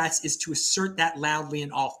Democrats is to assert that loudly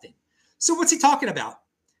and often. So what's he talking about?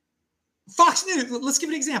 Fox News, let's give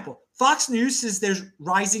an example. Fox News says there's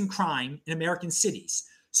rising crime in American cities.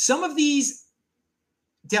 Some of these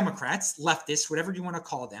Democrats, leftists, whatever you want to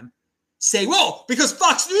call them, say, well, because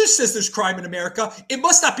Fox News says there's crime in America, it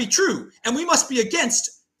must not be true. And we must be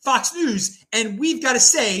against Fox News. And we've got to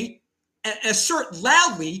say and assert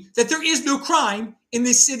loudly that there is no crime in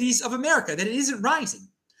the cities of America, that it isn't rising.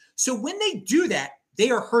 So when they do that,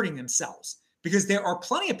 they are hurting themselves, because there are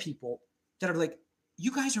plenty of people that are like,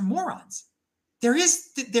 you guys are morons. There has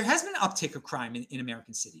been an uptick of crime in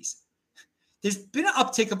American cities. There's been an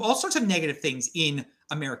uptick of all sorts of negative things in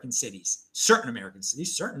American cities, certain American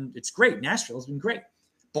cities, it's great. Nashville's been great.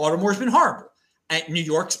 Baltimore's been horrible. And New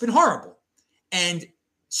York's been horrible. And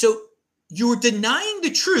so you're denying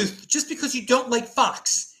the truth just because you don't like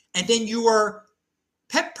Fox. And then you are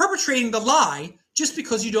perpetrating the lie just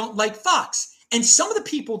because you don't like Fox. And some of the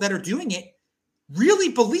people that are doing it really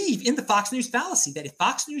believe in the Fox News fallacy, that if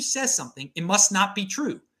Fox News says something, it must not be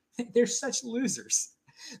true. They're such losers.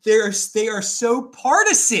 They are so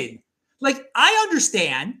partisan. Like, I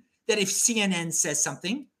understand that if CNN says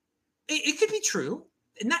something, it could be true.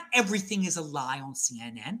 Not everything is a lie on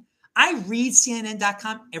CNN. I read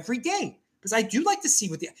CNN.com every day because I do like to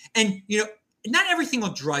see and not everything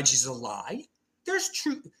on Drudge is a lie. There's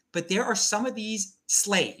truth, but there are some of these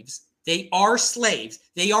slaves. They are slaves.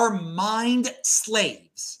 They are mind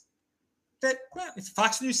slaves. That, well, if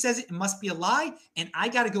Fox News says it, it must be a lie. And I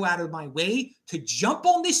got to go out of my way to jump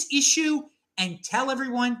on this issue and tell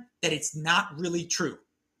everyone that it's not really true.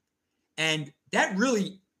 And that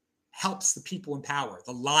really helps the people in power,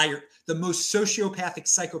 the liar, the most sociopathic,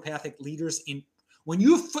 psychopathic leaders. When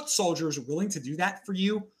you have foot soldiers willing to do that for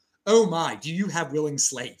you, oh my, do you have willing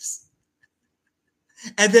slaves?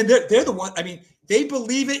 And then they're the one, they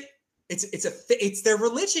believe it. It's their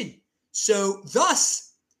religion. So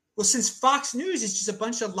thus, well, since Fox News is just a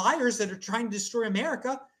bunch of liars that are trying to destroy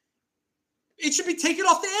America, it should be taken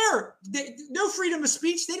off the air. No freedom of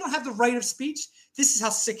speech. They don't have the right of speech. This is how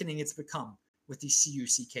sickening it's become with these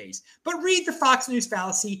CUCKs. But read the Fox News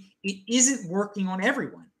fallacy. It isn't working on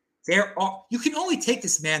everyone. You can only take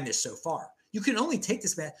this madness so far. You can only take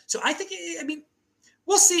this madness. So I think,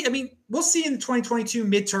 we'll see. We'll see in the 2022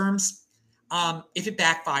 midterms if it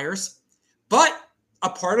backfires. But a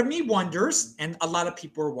part of me wonders, and a lot of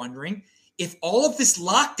people are wondering, if all of this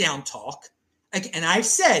lockdown talk, and I've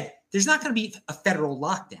said there's not going to be a federal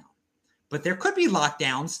lockdown, but there could be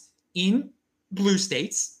lockdowns in blue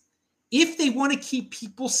states if they want to keep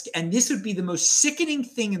people, and this would be the most sickening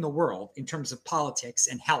thing in the world in terms of politics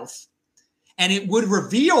and health, and it would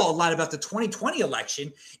reveal a lot about the 2020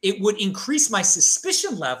 election. It would increase my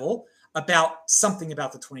suspicion level about something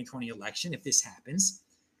about the 2020 election if this happens.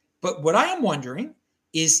 But what I am wondering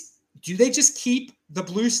is, do they just keep the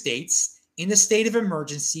blue states in a state of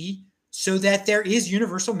emergency so that there is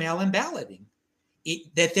universal mail-in balloting,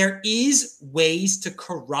 that there is ways to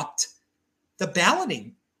corrupt the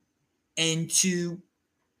balloting and to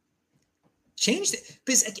change it?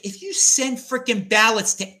 Because if you send freaking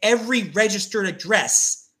ballots to every registered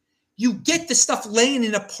address, you get the stuff laying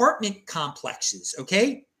in apartment complexes,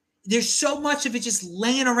 okay? There's so much of it just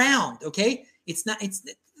laying around, okay?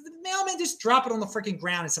 The mailman just drop it on the freaking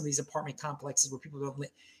ground in some of these apartment complexes where people don't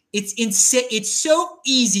live. It's insane. It's so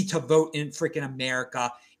easy to vote in freaking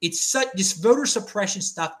America. This voter suppression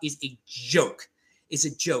stuff is a joke. It's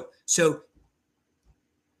a joke. So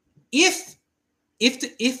if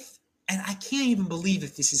and I can't even believe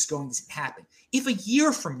if this is going to happen. If a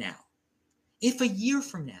year from now,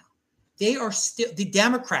 they are still, the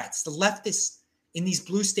Democrats, the leftists in these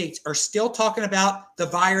blue states are still talking about the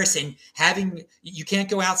virus and you can't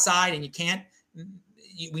go outside and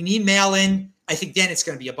we need mail in. I think then it's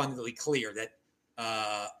going to be abundantly clear that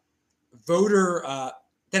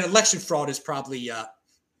that election fraud is probably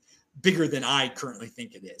bigger than I currently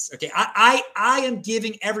think it is. Okay. I am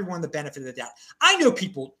giving everyone the benefit of the doubt. I know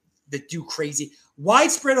people that do crazy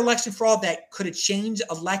widespread election fraud that could have changed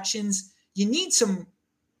elections. You need some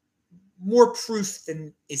more proof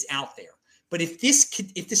than is out there. But if this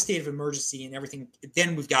state of emergency and everything,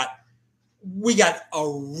 then we got a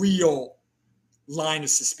real line of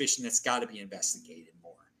suspicion that's got to be investigated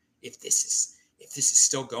more. If this is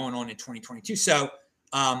still going on in 2022, so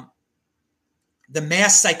the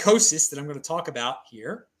mass psychosis that I'm going to talk about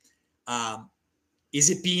here, is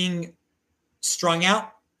it being strung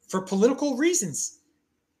out for political reasons?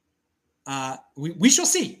 we shall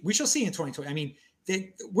see. We shall see in 2020. I mean,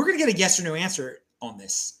 we're going to get a yes or no answer on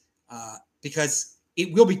this because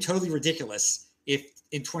it will be totally ridiculous if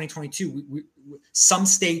in 2022 some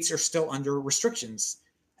states are still under restrictions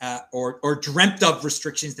or dreamt of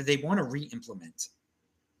restrictions that they want to re-implement.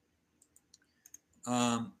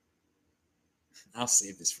 I'll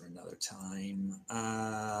save this for another time.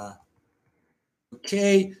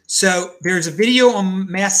 Okay, so there's a video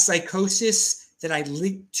on mass psychosis that I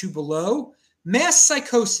linked to below. Mass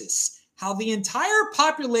psychosis, how the entire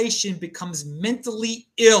population becomes mentally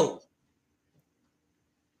ill.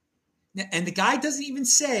 And the guy doesn't even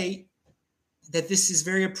say that this is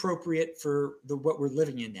very appropriate for what we're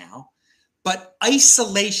living in now. But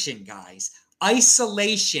isolation, guys,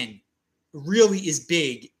 isolation really is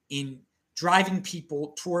big in driving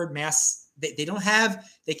people toward mass. They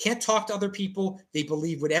can't talk to other people. They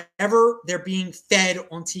believe whatever they're being fed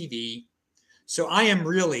on TV. So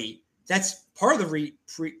that's part of the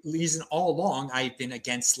reason all along I've been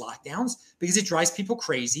against lockdowns, because it drives people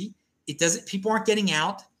crazy. People aren't getting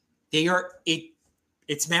out.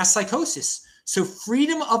 It's mass psychosis. So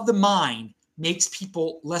freedom of the mind makes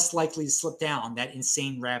people less likely to slip down that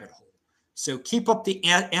insane rabbit hole. So keep up the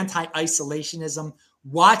anti-isolationism.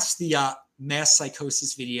 Watch the mass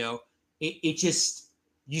psychosis video.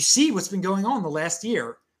 You see what's been going on the last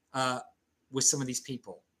year with some of these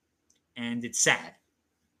people, and it's sad.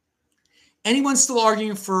 Anyone still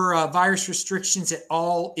arguing for virus restrictions at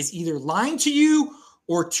all is either lying to you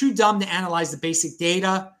or too dumb to analyze the basic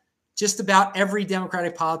data. Just about every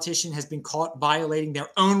Democratic politician has been caught violating their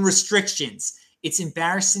own restrictions. It's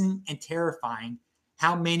embarrassing and terrifying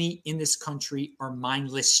how many in this country are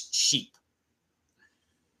mindless sheep.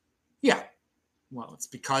 Yeah. Well, it's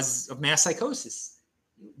because of mass psychosis.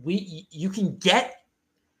 You can get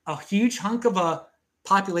a huge hunk of a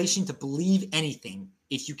population to believe anything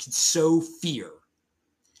if you can sow fear.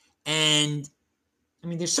 And I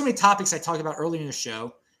mean, there's so many topics I talked about earlier in the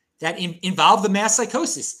show that involve the mass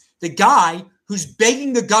psychosis. The guy who's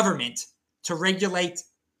begging the government to regulate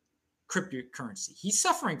cryptocurrency, he's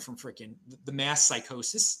suffering from freaking the mass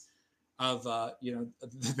psychosis of, that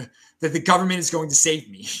the government is going to save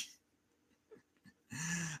me.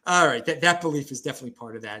 All right, that belief is definitely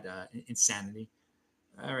part of that insanity.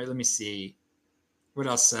 All right, let me see. What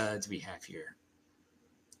else do we have here?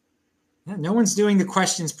 No one's doing the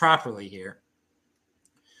questions properly here.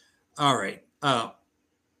 All right. So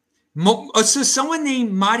someone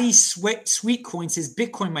named Madi Sweetcoin says,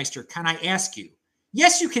 Bitcoin Meister, can I ask you?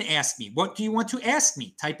 Yes, you can ask me. What do you want to ask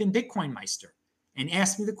me? Type in Bitcoin Meister and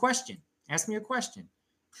ask me the question. Ask me a question.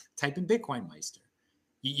 Type in Bitcoin Meister.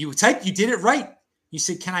 You did it right. You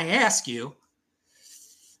said, can I ask you?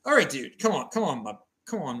 All right, dude. Come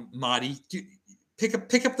on, Madi. Pick up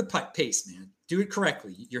the pace, man. Do it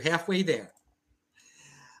correctly. You're halfway there.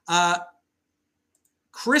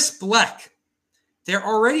 Chris Bleck. They're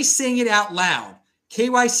already saying it out loud.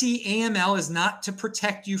 KYC AML is not to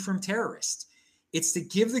protect you from terrorists. It's to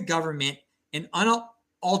give the government an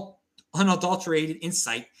unadulterated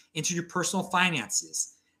insight into your personal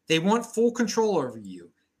finances. They want full control over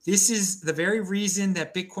you. This is the very reason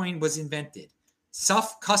that Bitcoin was invented.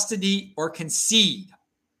 Self-custody or concede.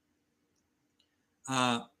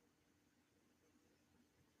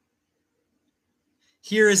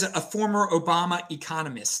 Here is a former Obama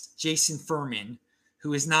economist, Jason Furman,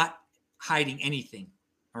 who is not hiding anything.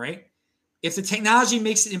 All right. If the technology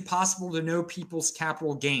makes it impossible to know people's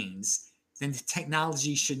capital gains, then the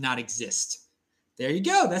technology should not exist. There you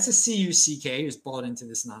go. That's a CUCK who's bought into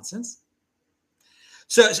this nonsense.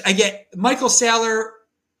 So I get Michael Saylor.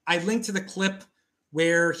 I linked to the clip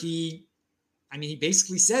where he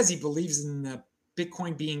basically says he believes in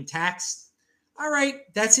Bitcoin being taxed. All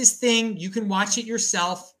right. That's his thing. You can watch it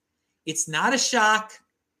yourself. It's not a shock.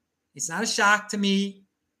 It's not a shock to me.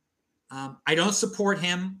 I don't support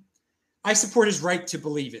him. I support his right to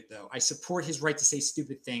believe it, though. I support his right to say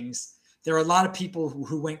stupid things. There are a lot of people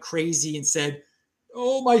who went crazy and said,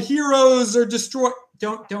 "Oh, my heroes are destroyed."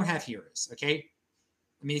 Don't have heroes, okay?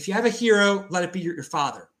 I mean, if you have a hero, let it be your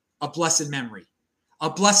father. A blessed memory. A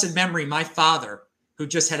blessed memory, my father, who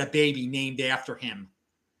just had a baby named after him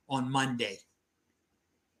on Monday.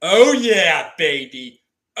 Oh, yeah, baby.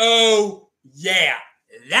 Oh, yeah.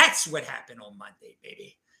 That's what happened on Monday,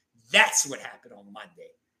 baby. That's what happened on Monday.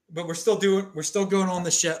 But we're still going on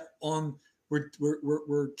the show.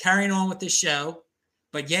 We're carrying on with this show.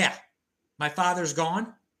 But yeah, my father's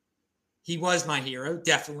gone. He was my hero,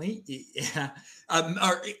 definitely.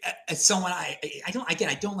 Someone I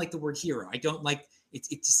don't like the word hero. I don't like It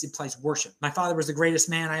just implies worship. My father was the greatest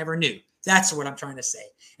man I ever knew. That's what I'm trying to say.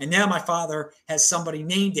 And now my father has somebody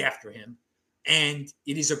named after him. And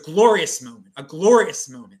it is a glorious moment, a glorious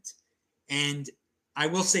moment. And I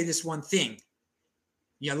will say this one thing.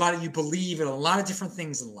 A lot of you believe in a lot of different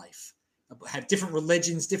things in life, have different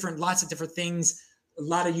religions, lots of different things. A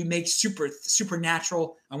lot of you make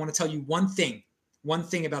supernatural. I want to tell you one thing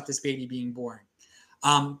about this baby being born.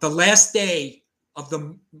 The last day of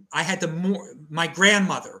my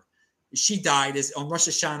grandmother, she died on Rosh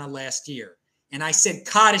Hashanah last year. And I said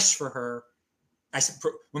Kaddish for her.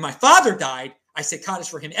 When my father died, I said Kaddish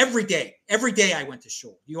for him every day. Every day I went to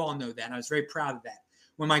shul. You all know that. And I was very proud of that.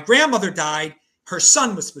 When my grandmother died, her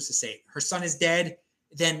son was supposed to say it. Her son is dead.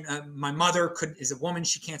 Then my mother is a woman.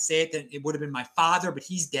 She can't say it. Then it would have been my father, but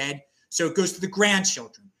he's dead. So it goes to the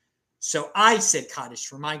grandchildren. So I said Kaddish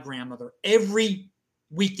for my grandmother every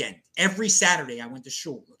weekend. Every Saturday I went to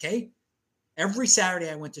shul, okay? Every Saturday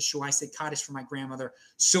I went to shul. I said Kaddish for my grandmother.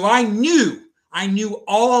 So I knew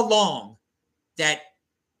all along that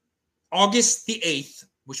August the 8th,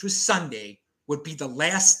 which was Sunday, would be the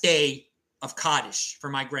last day of Kaddish for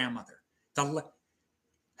my grandmother. The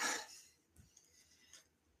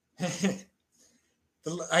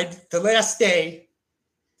last day,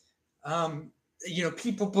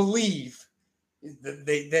 people believe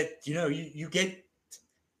that you get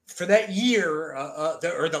for that year,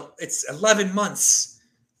 it's 11 months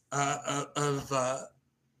of that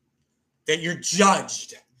you're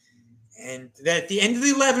judged, and that at the end of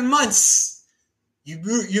the 11 months, you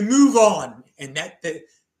move on, and that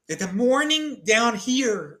the mourning down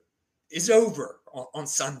here is over on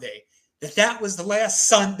Sunday. That was the last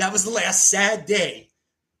sad day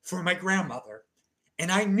for my grandmother.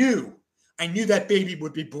 And I knew that baby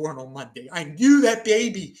would be born on Monday. I knew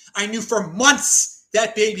for months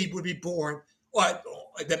that baby would be born.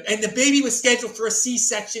 And the baby was scheduled for a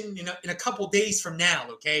C-section in a couple days from now,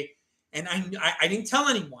 okay? And I didn't tell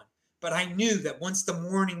anyone, but I knew that once the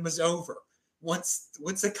mourning was over, once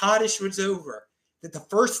the Kaddish was over, that the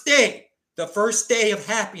first day of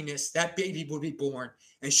happiness, that baby would be born.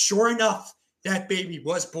 And sure enough, that baby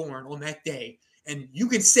was born on that day. And you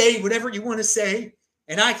can say whatever you want to say,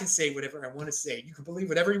 and I can say whatever I want to say. You can believe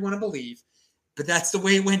whatever you want to believe, but that's the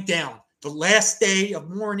way it went down. The last day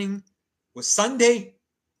of mourning was Sunday,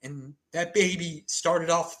 and that baby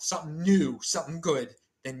started off something new, something good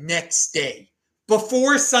the next day,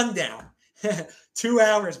 before sundown, 2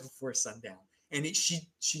 hours before sundown. And she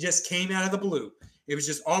just came out of the blue. It was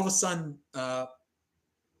just all of a sudden,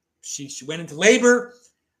 she went into labor,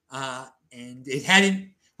 and it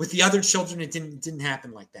hadn't, with the other children, it didn't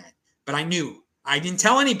happen like that. But I knew. I didn't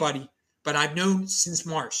tell anybody, but I've known since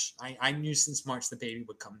March. I knew since March the baby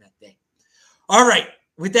would come that day. All right.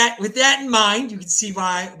 With that in mind, you can see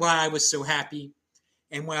why I was so happy,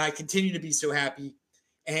 and why I continue to be so happy,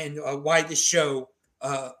 and why the show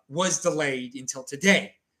was delayed until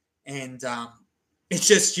today. And it's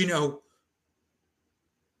just,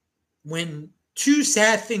 when two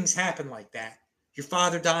sad things happen like that, your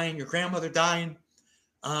father dying, your grandmother dying,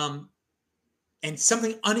 and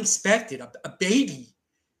something unexpected, a baby,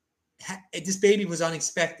 this baby was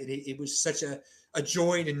unexpected. It was such a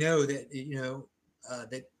joy to know that,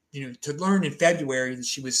 to learn in February that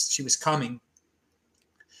she was coming.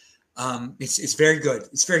 It's very good.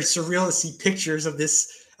 It's very surreal to see pictures of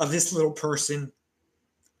this little person.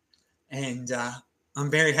 And I'm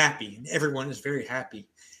very happy, and everyone is very happy.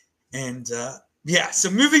 And so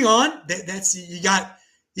moving on, that's you got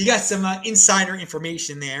some insider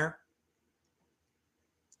information there.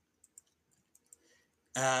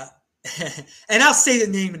 And I'll say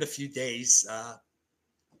the name in a few days.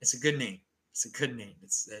 It's a good name.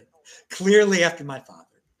 It's clearly after my father.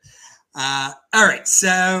 All right,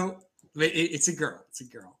 so it's a girl.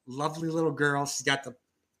 Lovely little girl. She's got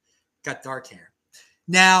dark hair.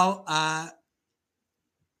 Now,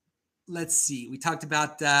 let's see. We talked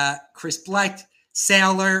about Chris Blecht,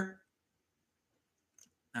 Sailor.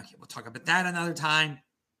 Okay, we'll talk about that another time.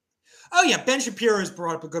 Oh, yeah, Ben Shapiro has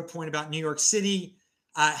brought up a good point about New York City,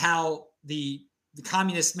 how the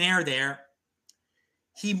communist mayor there,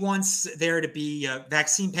 he wants there to be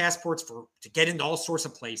vaccine passports to get into all sorts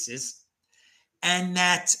of places. And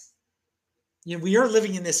that, we are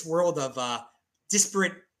living in this world of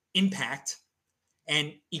disparate impact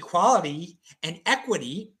and equality and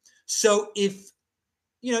equity. So if,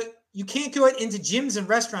 you can't go into gyms and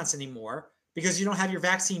restaurants anymore because you don't have your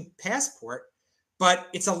vaccine passport, but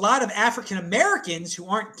it's a lot of African Americans who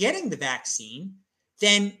aren't getting the vaccine,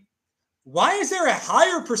 then why is there a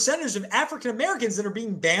higher percentage of African Americans that are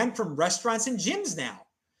being banned from restaurants and gyms now?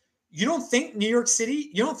 You don't think New York City,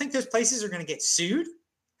 you don't think those places are going to get sued?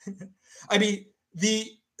 I mean,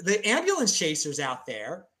 the ambulance chasers out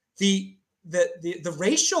there, the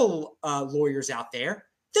racial lawyers out there,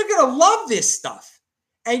 they're going to love this stuff.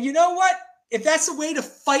 And you know what? If that's a way to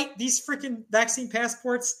fight these freaking vaccine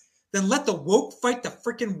passports, then let the woke fight the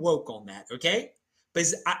freaking woke on that, okay?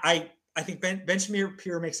 Because I think Ben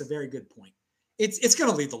Shapiro makes a very good point. It's going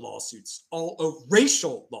to lead to lawsuits, all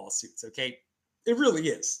racial lawsuits, okay? It really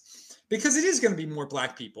is. Because it is going to be more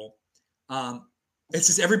black people. It's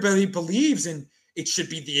just everybody believes in it should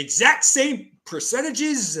be the exact same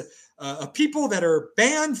percentages of people that are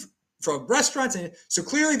banned from restaurants. And so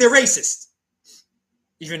clearly they're racist,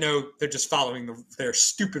 even though they're just following their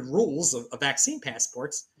stupid rules of vaccine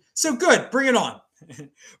passports. So good. Bring it on.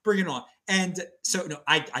 Bring it on. And so, no,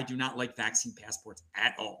 I do not like vaccine passports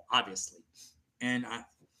at all, obviously. And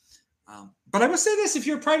but I will say this, if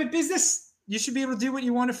you're a private business, you should be able to do what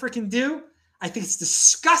you want to freaking do. I think it's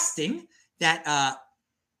disgusting that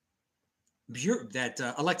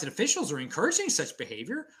elected officials are encouraging such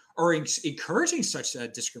behavior or encouraging such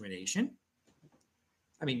discrimination.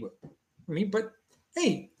 I mean, but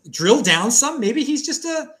hey, drill down some. Maybe he just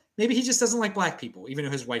doesn't like black people, even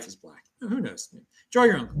though his wife is black. Who knows? Draw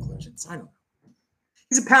your own conclusions. I don't know.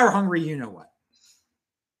 He's a power hungry, you know what.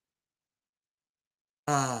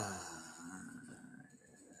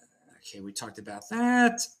 Okay, we talked about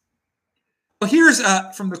that. Well, here's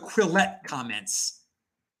from the Quillette comments.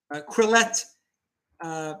 Quillette,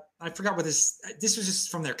 I forgot what this was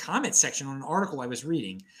just from their comment section on an article I was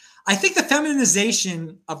reading. I think the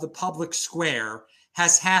feminization of the public square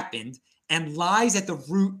has happened and lies at the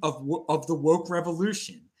root of the woke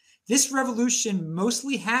revolution. This revolution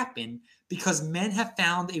mostly happened because men have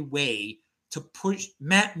found a way to push,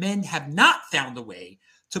 men have not found a way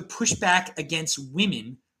to push back against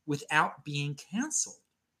women without being canceled.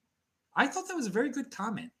 I thought that was a very good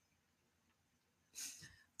comment.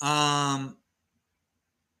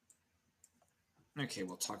 Okay,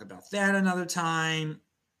 we'll talk about that another time.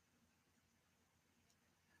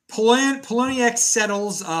 Poloniex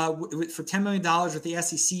settles for $10 million with the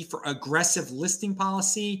SEC for aggressive listing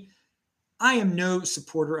policy. I am no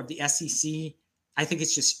supporter of the SEC. I think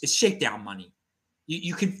it's shakedown money.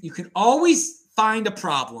 You can always find a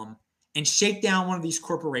problem and shake down one of these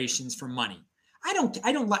corporations for money. I don't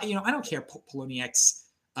care. Poloniex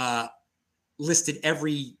listed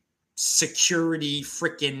every security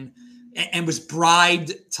freaking and was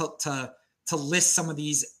bribed to list some of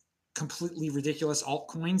these completely ridiculous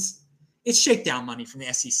altcoins. It's shakedown money from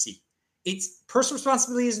the SEC. It's personal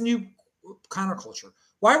responsibility is new counterculture.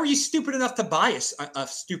 Why were you stupid enough to buy a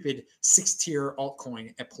stupid 6-tier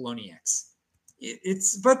altcoin at Poloniex?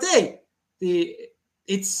 It's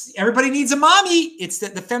everybody needs a mommy. It's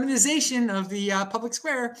the feminization of the public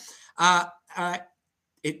square.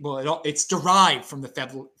 It's derived from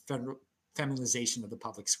the feminization of the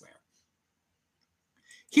public square.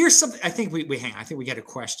 Here's something. I think we get a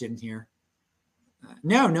question here.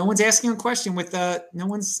 No one's asking a question with no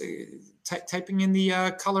one's typing in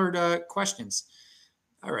the colored questions.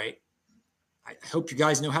 All right. I hope you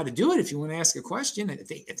guys know how to do it. If you want to ask a question, I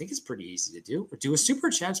think it's pretty easy to do. Or do a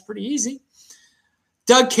super chat. It's pretty easy.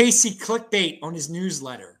 Doug Casey clickbait on his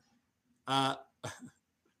newsletter. And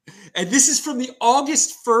this is from the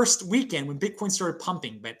August 1st weekend when Bitcoin started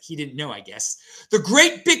pumping, but he didn't know, I guess. The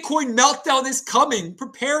great Bitcoin meltdown is coming.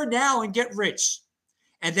 Prepare now and get rich.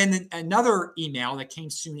 And then another email that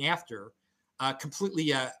came soon after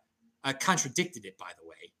completely contradicted it, by the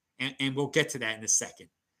way. And we'll get to that in a second.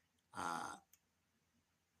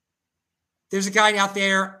 There's a guy out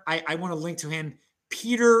there. I want to link to him.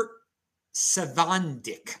 Peter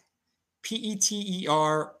Savandik.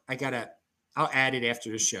 Peter. I'll add it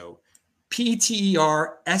after the show.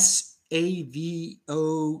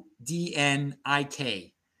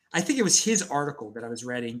 PeterSavodnik. I think it was his article that I was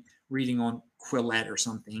reading on Quillette or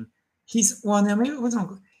something. He's on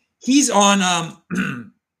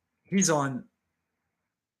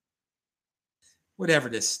whatever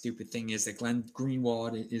this stupid thing is that Glenn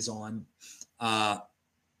Greenwald is on. I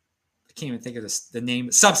can't even think of the name.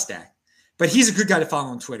 Substack. But he's a good guy to follow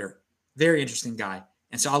on Twitter. Very interesting guy.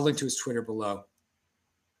 And so I'll link to his Twitter below.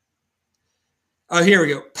 Oh, here we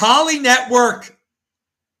go. Poly Network.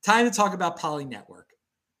 Time to talk about Poly Network.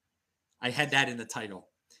 I had that in the title.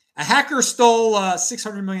 A hacker stole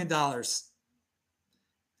 $600 million.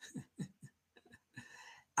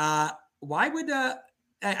 Why would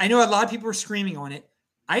I know a lot of people are screaming on it.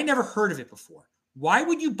 I never heard of it before. Why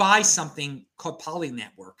would you buy something called Poly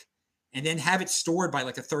Network and then have it stored by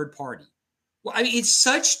like a third party? Well, I mean, it's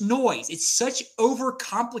such noise. It's such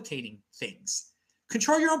overcomplicating things.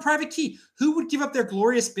 Control your own private key. Who would give up their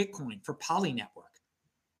glorious Bitcoin for Poly Network?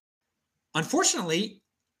 Unfortunately,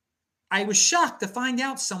 I was shocked to find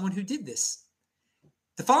out someone who did this.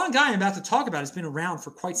 The following guy I'm about to talk about has been around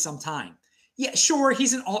for quite some time. Yeah, sure,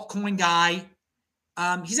 he's an altcoin guy.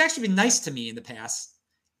 He's actually been nice to me in the past.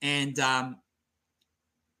 And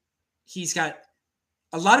he's got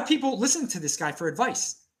a lot of people listening to this guy for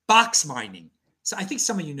advice. Box mining. So I think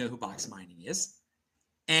some of you know who box mining is.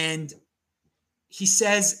 And he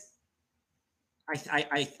says,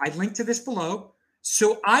 I linked to this below.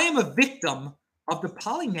 So I am a victim of the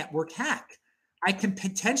Poly Network hack. It can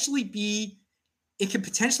potentially be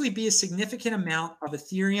a significant amount of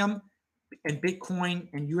Ethereum and Bitcoin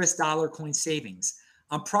and US dollar coin savings.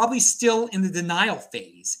 I'm probably still in the denial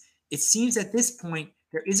phase. It seems at this point,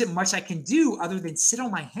 there isn't much I can do other than sit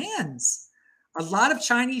on my hands. A lot of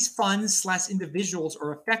Chinese funds / individuals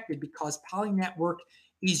are affected because Poly Network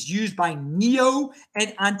is used by Neo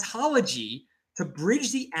and Ontology to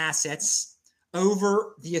bridge the assets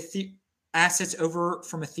over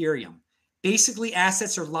from Ethereum. Basically,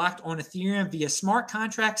 assets are locked on Ethereum via smart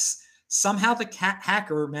contracts. Somehow the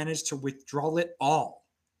hacker managed to withdraw it all.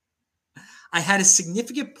 I had a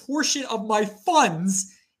significant portion of my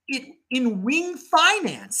funds in Wing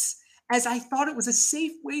Finance, as I thought it was a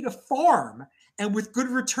safe way to farm and with good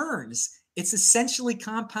returns. It's essentially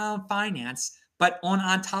compound finance, but on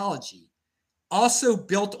Ontology, also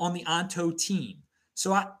built on the Onto team.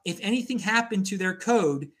 So if anything happened to their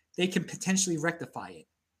code, they can potentially rectify it.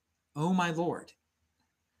 Oh, my Lord.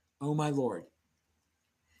 Oh, my Lord.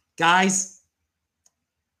 Guys,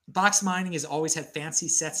 box mining has always had fancy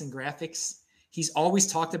sets and graphics. He's always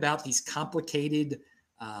talked about these complicated,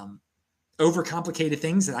 overcomplicated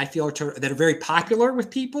things that I feel that are very popular with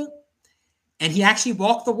people. And he actually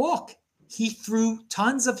walked the walk. He threw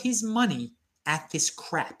tons of his money at this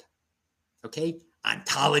crap. Okay?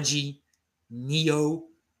 Ontology, Neo,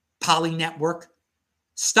 Poly Network,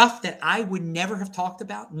 stuff that I would never have talked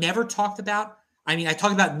about, never talked about. I mean, I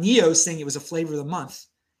talked about Neo saying it was a flavor of the month.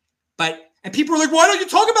 And people are like, why don't you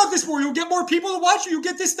talk about this more? You'll get more people to watch you. You'll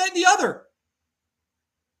get this, that, and the other.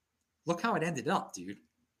 Look how it ended up, dude.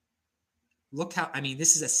 Look how,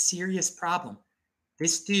 this is a serious problem.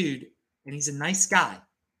 This dude, and he's a nice guy,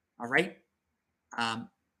 all right?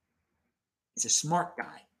 He's a smart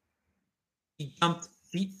guy. He jumped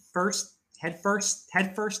head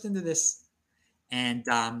first into this. And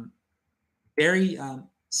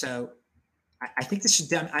so I think this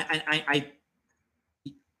should, I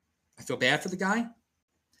feel bad for the guy.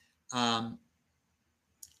 I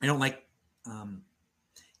don't like,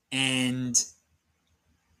 and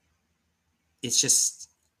it's just,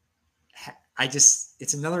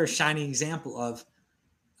 it's another shining example of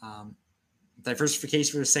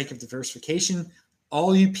diversification for the sake of diversification.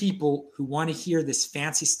 All you people who want to hear this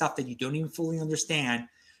fancy stuff that you don't even fully understand,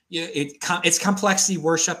 it's complexity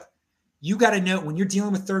worship. You got to know when you're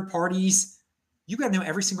dealing with third parties, you got to know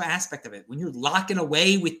every single aspect of it. When you're locking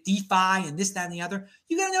away with DeFi and this, that, and the other,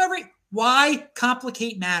 you got to know why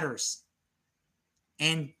complicate matters.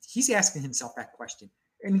 And he's asking himself that question.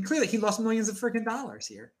 And clearly he lost millions of freaking dollars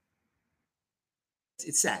here.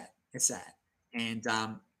 It's sad. It's sad. And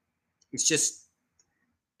it's just,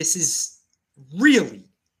 this is really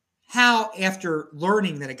how, after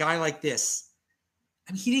learning that a guy like this,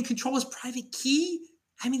 he didn't control his private key.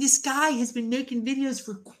 This guy has been making videos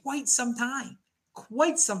for quite some time.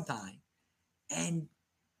 And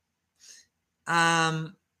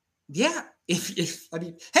yeah,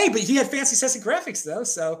 hey, but he had fancy sets and graphics though.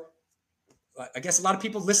 So I guess a lot of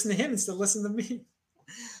people listen to him instead of listen to me.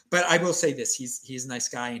 But I will say this, he's a nice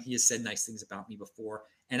guy and he has said nice things about me before.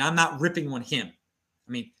 And I'm not ripping on him.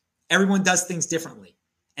 Everyone does things differently.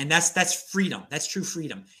 And that's freedom. That's true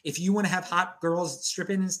freedom. If you want to have hot girls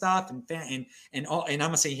stripping and stuff and I'm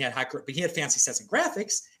not saying he had hot girls, but he had fancy sets and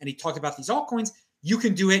graphics and he talked about these altcoins, you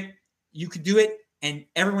can do it. You can do it. And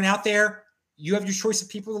everyone out there, you have your choice of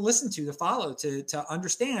people to listen to follow, to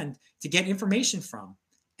understand, to get information from.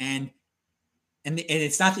 And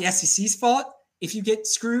it's not the SEC's fault if you get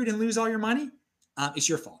screwed and lose all your money. It's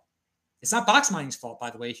your fault. It's not box mining's fault, by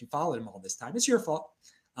the way, if you followed him all this time. It's your fault.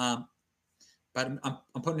 But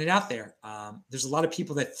I'm putting it out there. There's a lot of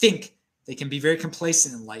people that think they can be very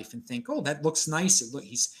complacent in life and think, oh, that looks nice.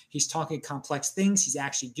 He's talking complex things. He's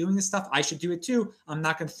actually doing this stuff. I should do it too. I'm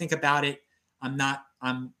not going to think about it. I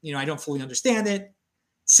don't fully understand it.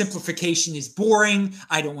 Simplification is boring.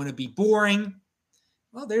 I don't want to be boring.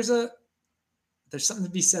 Well, there's something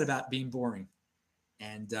to be said about being boring.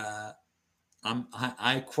 And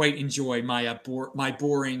I quite enjoy my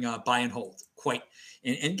boring buy and hold. Quite.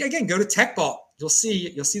 And again, go to TechBalt. You'll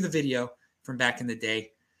see the video. from back in the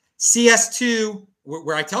day. CS2,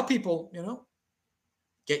 where I tell people,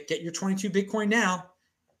 get your 22 Bitcoin now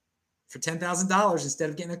for $10,000 instead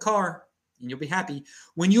of getting a car, and you'll be happy.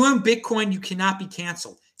 When you own Bitcoin, you cannot be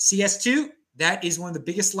canceled. CS2, that is one of the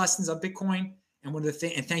biggest lessons of Bitcoin, and one of the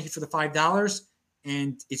things. And thank you for the $5.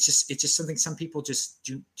 And it's just something some people just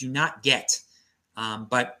do not get.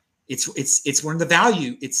 But it's one of the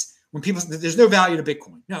value. It's when people, there's no value to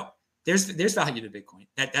Bitcoin. No, there's value to Bitcoin.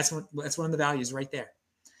 That's one of the values right there.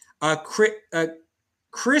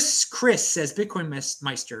 Chris says, Bitcoin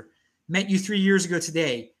Meister, met you 3 years ago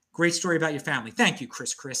today. Great story about your family. Thank you,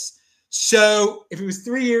 Chris. So if it was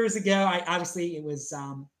 3 years ago, it was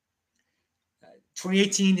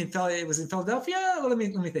 2018 it was in Philadelphia. Well, let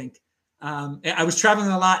me think. I was traveling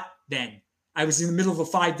a lot then. I was in the middle of a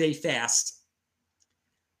 5-day fast.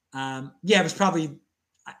 It was probably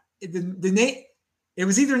the name. It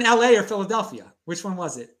was either in LA or Philadelphia. Which one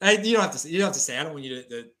was it? You don't have to say. You don't have to say. I don't want you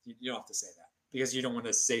to. You don't have to say that because you don't want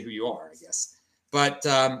to say who you are, I guess. But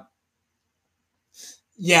that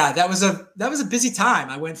was a busy time.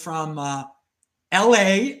 I went from LA.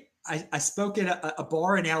 I spoke at a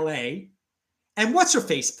bar in LA, and what's her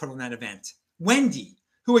face put on that event? Wendy,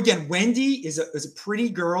 who again, Wendy is a pretty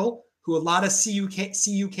girl who a lot of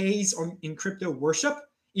CUKs in crypto worship,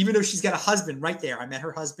 even though she's got a husband right there. I met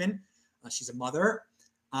her husband. She's a mother,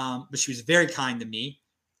 but she was very kind to me.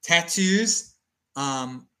 Tattoos.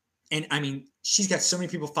 And I mean, she's got so many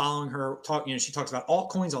people following her. She talks about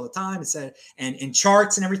altcoins all the time and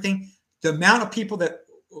charts and everything. The amount of people the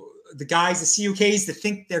guys, the CUKs that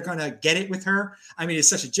think they're going to get it with her. I mean, it's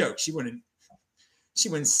such a joke. She wouldn't, I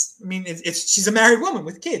mean, she's a married woman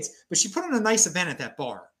with kids, but she put on a nice event at that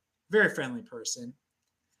bar. Very friendly person.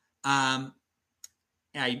 I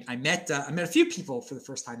met a few people for the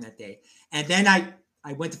first time that day. And then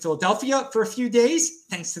I went to Philadelphia for a few days,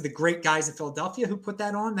 thanks to the great guys in Philadelphia who put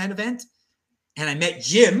that event. And I met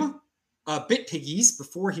Jim, BitPiggies,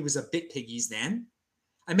 before he was a BitPiggies then.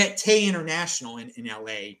 I met Tay International in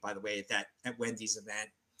LA, by the way, at Wendy's event.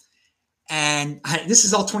 And this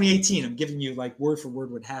is all 2018. I'm giving you like word for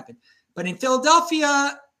word what happened. But in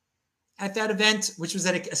Philadelphia, at that event, which was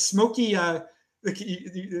at a smoky, the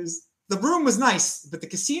room was nice, but the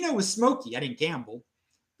casino was smoky. I didn't gamble.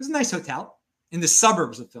 It was a nice hotel in the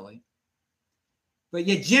suburbs of Philly. But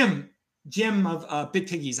yeah, Jim of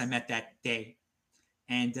BitPiggies I met that day.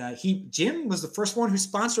 And Jim was the first one who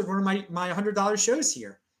sponsored one of my $100 shows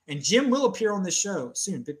here. And Jim will appear on this show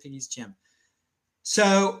soon, BitPiggies Jim.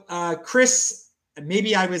 So Chris,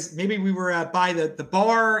 maybe we were by the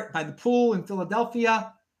bar, by the pool in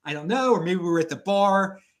Philadelphia. I don't know. Or maybe we were at the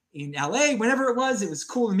bar in LA, whenever it was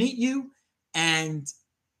cool to meet you. And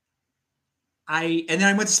then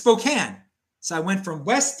I went to Spokane. So I went from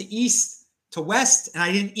west to east to west, and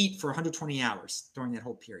I didn't eat for 120 hours during that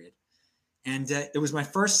whole period. And it was my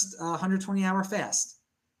first 120-hour fast.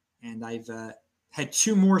 And I've had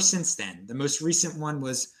 2 more since then. The most recent one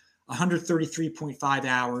was 133.5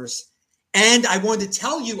 hours. And I wanted to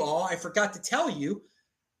tell you all, I forgot to tell you,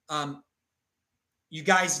 you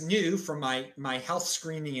guys knew from my health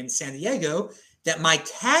screening in San Diego that my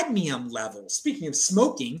cadmium level, speaking of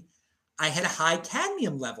smoking, I had a high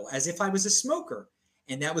cadmium level as if I was a smoker.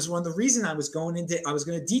 And that was one of the reasons I was going to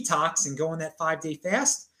detox and go on that 5-day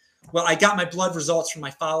fast. Well, I got my blood results from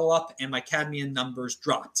my follow-up and my cadmium numbers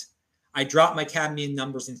dropped. I dropped my cadmium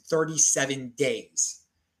numbers in 37 days.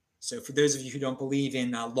 So for those of you who don't believe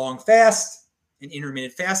in long fast and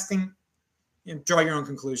intermittent fasting, draw your own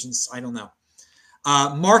conclusions. I don't know.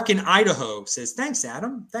 Mark in Idaho says, thanks,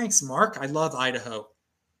 Adam. Thanks, Mark. I love Idaho.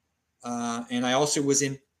 And I also was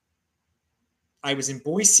in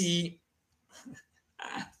Boise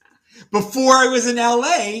before I was in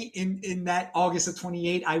LA in that August of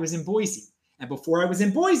 28, I was in Boise. And before I was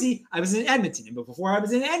in Boise, I was in Edmonton. And before I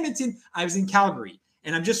was in Edmonton, I was in Calgary.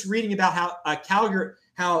 And I'm just reading about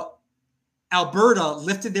how Alberta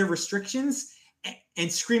lifted their restrictions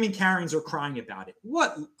and screaming Karens are crying about it.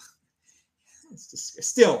 What?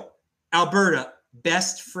 Still, Alberta,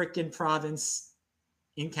 best freaking province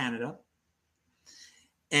in Canada.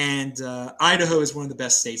 And Idaho is one of the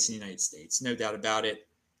best states in the United States, no doubt about it.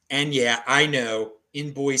 And yeah, I know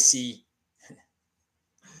in Boise,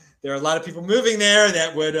 there are a lot of people moving there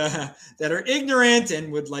that would that are ignorant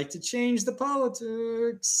and would like to change the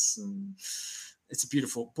politics. It's a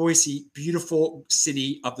beautiful Boise, beautiful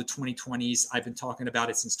city of the 2020s. I've been talking about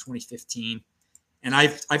it since 2015, and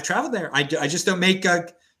I've traveled there. I just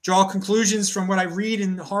don't draw conclusions from what I read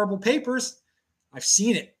in horrible papers. I've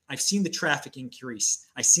seen it. I've seen the traffic increase.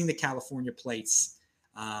 I've seen the California plates.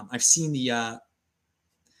 I've seen the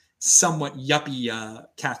somewhat yuppie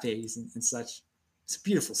cafes and such. It's a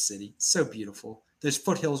beautiful city. So beautiful. Those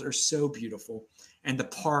foothills are so beautiful. And the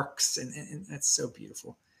parks, and that's so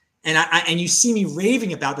beautiful. And you see me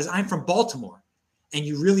raving about this. I'm from Baltimore. And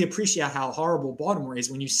you really appreciate how horrible Baltimore is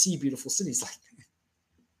when you see beautiful cities like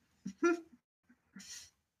that.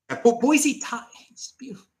 But Boise, it's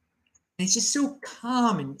beautiful. And it's just so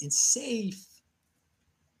calm and safe.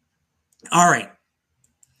 All right.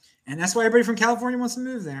 And that's why everybody from California wants to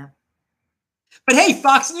move there. But hey,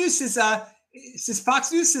 Fox News says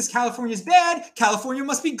California is bad. California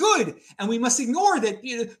must be good. And we must ignore that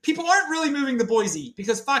people aren't really moving to Boise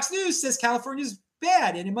because Fox News says California is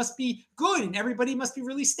bad and it must be good and everybody must be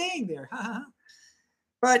really staying there.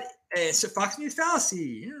 But it's a Fox News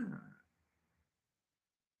fallacy. Yeah.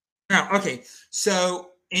 Now, okay.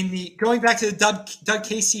 So going back to the Doug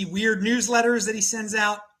Casey weird newsletters that he sends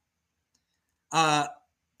out,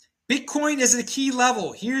 Bitcoin is at a key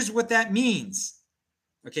level. Here's what that means.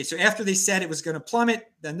 Okay, so after they said it was going to plummet,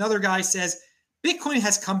 another guy says, Bitcoin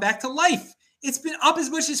has come back to life. It's been up as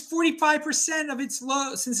much as 45% of its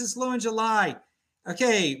low since its low in July.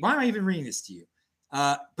 Okay, why am I even reading this to you?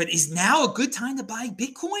 But is now a good time to buy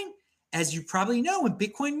Bitcoin? As you probably know, when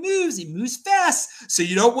Bitcoin moves, it moves fast. So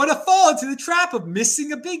you don't want to fall into the trap of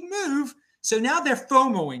missing a big move. So now they're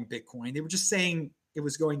FOMOing Bitcoin. They were just saying it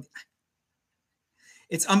was going.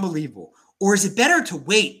 It's unbelievable. Or is it better to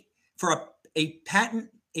wait for a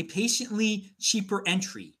patiently cheaper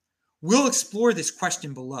entry? We'll explore this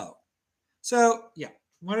question below. So, yeah,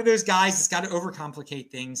 one of those guys that's got to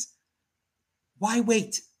overcomplicate things. Why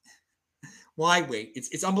wait? Why wait?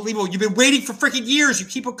 It's unbelievable. You've been waiting for freaking years. You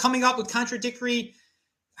keep coming up with contradictory.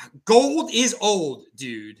 Gold is old,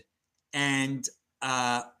 dude. And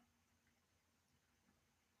I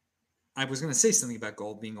was going to say something about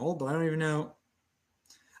gold being old, but I don't even know.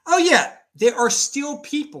 Oh, yeah. There are still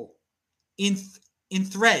people in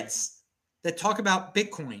threads that talk about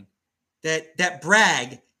Bitcoin that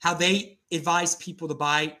brag how they advise people to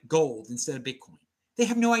buy gold instead of Bitcoin. They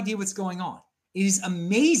have no idea what's going on. It is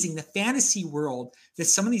amazing the fantasy world that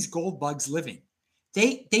some of these gold bugs live in.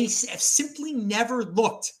 They have simply never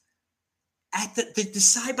looked at the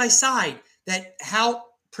side by side that how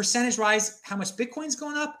percentage wise, how much Bitcoin's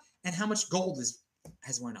going up and how much gold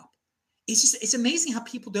has went up. It's amazing how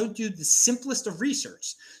people don't do the simplest of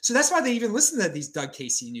research. So that's why they even listen to these Doug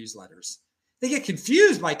Casey newsletters. They get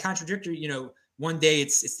confused by contradictory, one day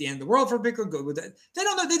it's the end of the world for Bitcoin. They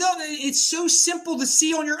don't know. It's so simple to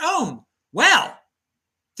see on your own. Wow.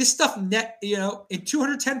 This stuff in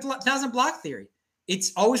 210,000 block theory.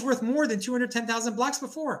 It's always worth more than 210,000 blocks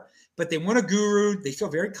before. But they want a guru. They feel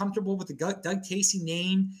very comfortable with the Doug Casey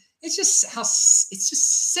name. It's just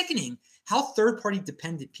sickening how third-party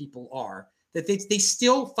dependent people are, that they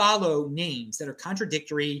still follow names that are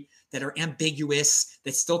contradictory, that are ambiguous,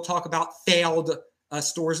 that still talk about failed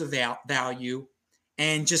stores of value.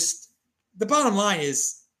 And just the bottom line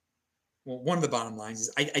is, well, one of the bottom lines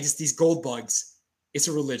is I just these gold bugs, it's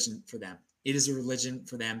a religion for them. It is a religion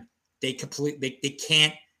for them. They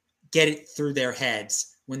can't get it through their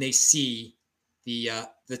heads when they see the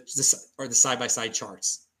side-by-side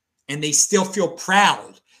charts. And they still feel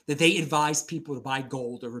proud that they advise people to buy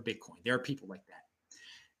gold over Bitcoin. There are people like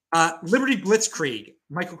that. Liberty Blitzkrieg,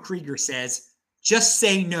 Michael Krieger says, just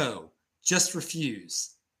say no, just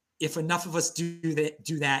refuse. If enough of us do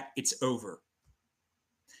that, it's over.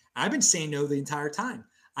 I've been saying no the entire time.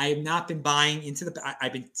 I have not been buying into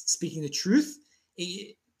I've been speaking the truth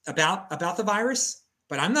about the virus,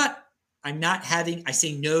 but I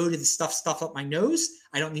say no to the stuff up my nose.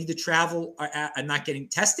 I don't need to travel. I'm not getting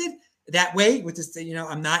tested that way with this,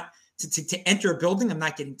 I'm not to enter a building. I'm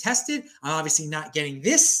not getting tested. I'm obviously not getting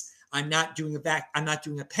this. I'm not doing I'm not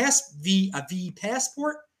doing a V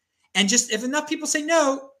passport. And just if enough people say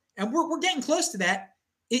no, and we're getting close to that,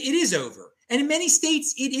 it is over. And in many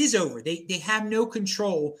states, it is over. They have no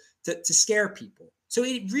control to scare people. So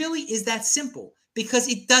it really is that simple because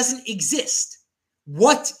it doesn't exist.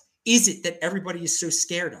 What is it that everybody is so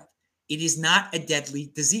scared of? It is not a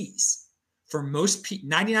deadly disease. For most people,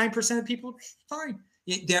 99% of people, fine.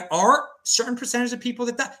 There are certain percentage of people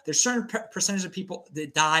that die. There's certain percentage of people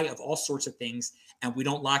that die of all sorts of things, and we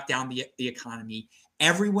don't lock down the economy.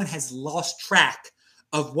 Everyone has lost track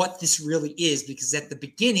of what this really is because at the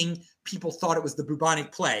beginning, people thought it was the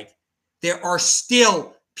bubonic plague. There are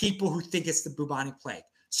still people who think it's the bubonic plague.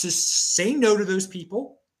 So say no to those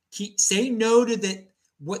people. Say no to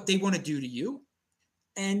what they want to do to you,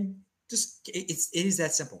 and just it is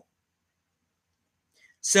that simple.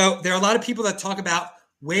 So there are a lot of people that talk about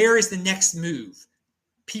where is the next move.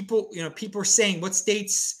 People are saying what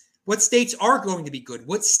states What states are going to be good?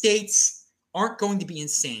 What states aren't going to be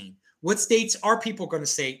insane? What states are people going to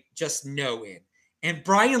say just no in? And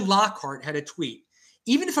Brian Lockhart had a tweet.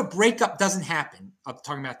 Even if a breakup doesn't happen, I'm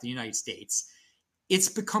talking about the United States, it's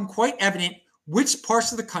become quite evident which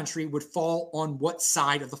parts of the country would fall on what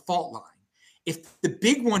side of the fault line. If the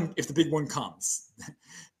big one comes,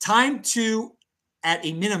 time to, at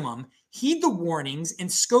a minimum, heed the warnings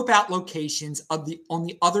and scope out locations on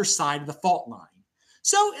the other side of the fault line.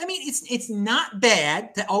 So, I mean, it's not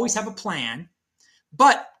bad to always have a plan,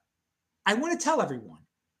 but I want to tell everyone,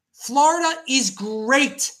 Florida is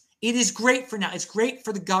great. It is great for now. It's great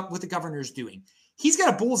for what the governor is doing. He's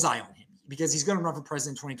got a bullseye on him because he's going to run for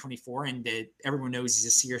president in 2024, and everyone knows he's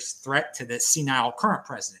a serious threat to the senile current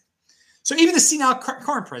president. So even the senile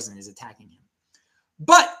current president is attacking him.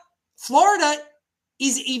 But Florida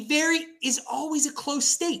is always a close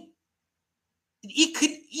state. It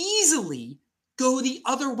could easily go the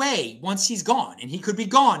other way once he's gone, and he could be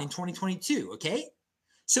gone in 2022, okay?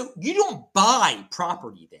 So you don't buy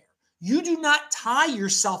property there. You do not tie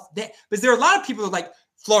yourself there. Because there are a lot of people who are like,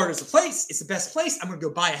 Florida's the place. It's the best place. I'm going to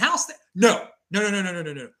go buy a house there. No.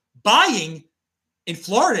 Buying in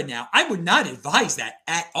Florida now, I would not advise that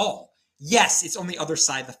at all. Yes, it's on the other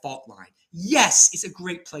side of the fault line. Yes, it's a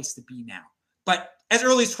great place to be now. But as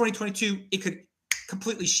early as 2022, it could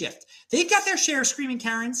completely shift. They've got their share of screaming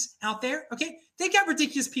Karens out there, okay? They got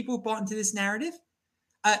ridiculous people who bought into this narrative.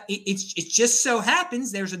 It just so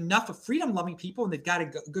happens there's enough of freedom-loving people, and they've got a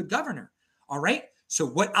good governor, all right? So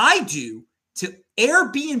what I do to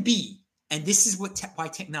Airbnb, and this is why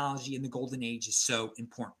technology in the golden age is so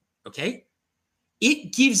important, okay?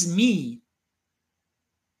 It gives me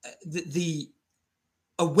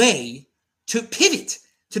a way to pivot,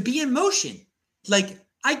 to be in motion. Like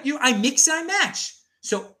I mix and I match.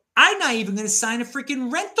 So I'm not even going to sign a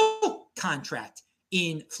freaking rental contract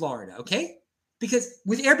in Florida, okay? Because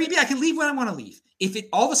with Airbnb, I can leave when I want to leave. If it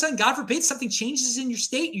all of a sudden, God forbid, something changes in your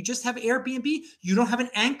state, you just have Airbnb, you don't have an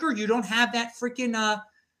anchor, you don't have that freaking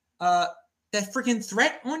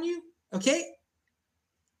threat on you, okay?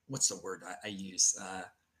 What's the word I use?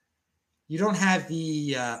 You don't have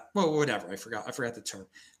the whatever. I forgot the term.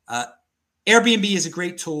 Airbnb is a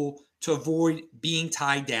great tool to avoid being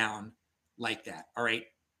tied down like that. All right.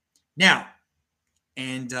 Now,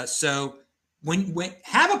 and so when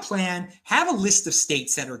have a plan, have a list of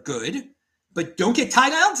states that are good, but don't get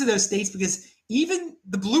tied down to those states, because even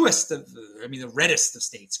the the reddest of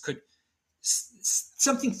states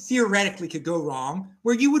something theoretically could go wrong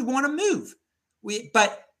where you would want to move.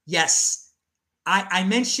 But yes, I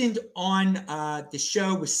mentioned on the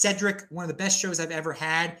show with Cedric, one of the best shows I've ever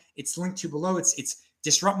had. It's linked to below. It's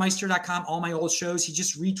disruptmeister.com, all my old shows. He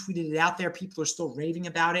just retweeted it out there. People are still raving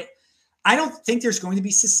about it. I don't think there's going to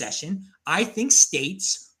be secession. I think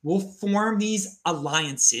states will form these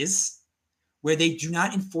alliances where they do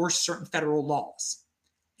not enforce certain federal laws.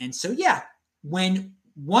 And so, yeah, when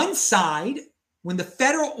one side, when the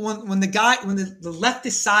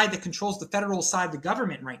leftist side that controls the federal side of the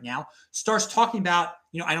government right now starts talking about,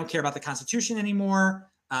 I don't care about the Constitution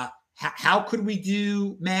anymore. How could we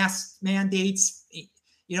do mask mandates?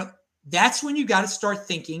 That's when you got to start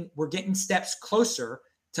thinking we're getting steps closer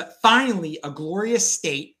to finally a glorious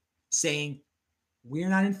state saying, we're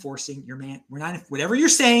not enforcing whatever you're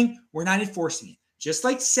saying, we're not enforcing it. Just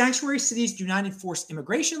like sanctuary cities do not enforce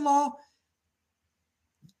immigration law,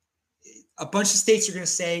 a bunch of states are going to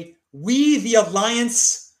say, we, the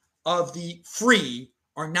alliance of the free,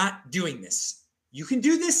 are not doing this. You can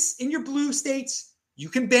do this in your blue states. You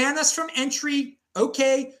can ban us from entry.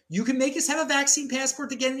 Okay. You can make us have a vaccine passport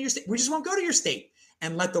to get in your state. We just won't go to your state,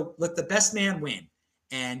 and let the best man win.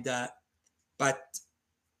 And, but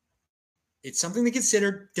it's something to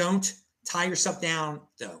consider. Don't tie yourself down,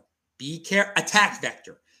 though. Attack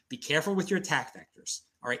vector. Be careful with your attack vectors.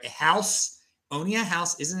 All right. Owning a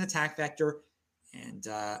house is an attack vector. And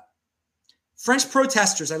French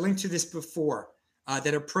protesters, I linked to this before,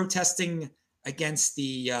 that are protesting against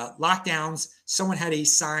the lockdowns. Someone had a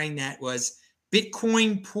sign that was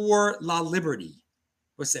Bitcoin pour la liberty.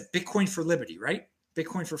 What's that? Bitcoin for liberty, right?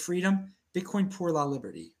 Bitcoin for freedom. Bitcoin pour la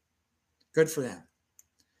liberty. Good for them.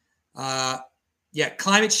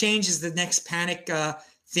 Climate change is the next panic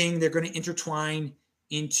thing. They're going to intertwine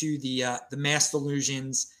into the mass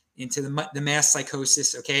delusions, into the mass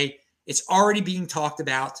psychosis, okay? It's already being talked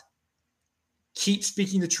about. Keep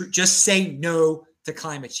speaking the truth. Just say no to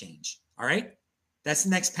climate change, all right? That's the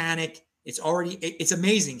next panic. It's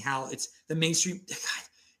amazing how it's the mainstream. God,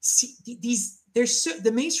 see,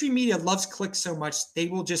 the mainstream media loves clicks so much, they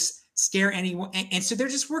will just scare anyone. And so they're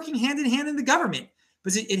just working hand in hand in the government,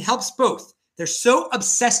 because it helps both. They're so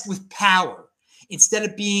obsessed with power instead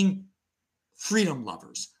of being freedom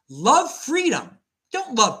lovers. Love freedom.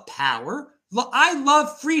 Don't love power. I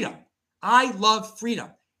love freedom. I love freedom.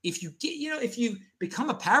 If you get, if you become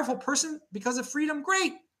a powerful person because of freedom,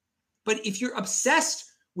 great. But if you're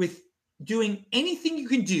obsessed with doing anything you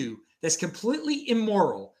can do that's completely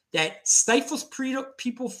immoral, that stifles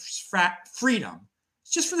people's freedom,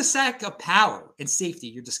 just for the sake of power and safety,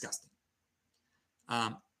 you're disgusting.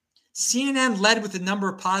 CNN led with the number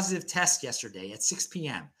of positive tests yesterday at 6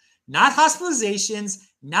 p.m. Not hospitalizations,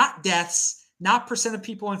 not deaths, not percent of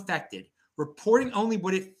people infected. Reporting only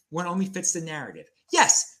what only fits the narrative.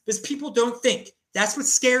 Yes, because people don't think. That's what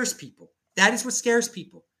scares people. That is what scares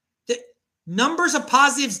people. The numbers of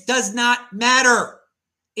positives does not matter.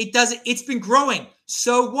 It doesn't. It's been growing.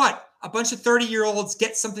 So what? A bunch of 30-year-olds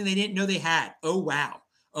get something they didn't know they had. Oh, wow.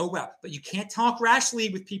 Oh, wow. But you can't talk rationally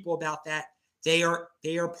with people about that. They are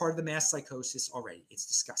part of the mass psychosis already. It's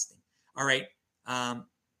disgusting. All right.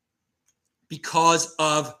 Because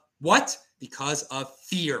of what? Because of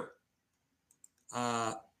fear.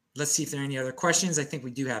 Let's see if there are any other questions. I think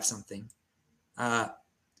we do have something.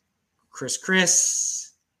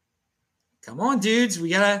 Chris. Come on, dudes. We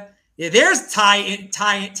gotta. Yeah, there's Ty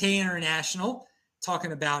International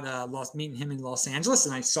talking about meeting him in Los Angeles,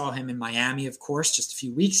 and I saw him in Miami, of course, just a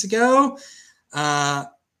few weeks ago.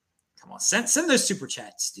 Come on, send those super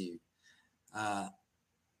chats, dude. Oh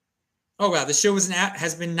wow, the show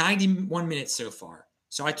has been 91 minutes so far.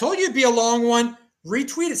 So I told you it'd be a long one.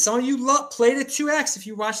 Retweet it. Some of you played it 2x if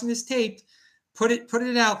you're watching this tape. Put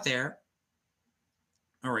it out there.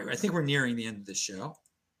 All right, I think we're nearing the end of the show.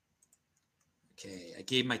 Okay, I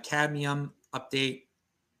gave my cadmium update.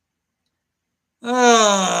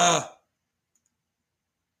 Yeah,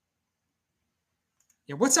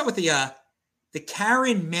 what's up with the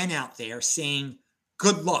Karen men out there saying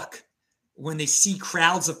good luck when they see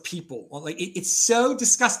crowds of people? Like it's so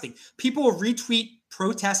disgusting. People will retweet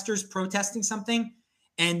protesters protesting something,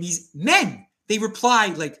 and these men, they reply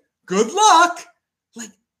like, good luck.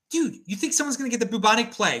 Like, dude, you think someone's going to get the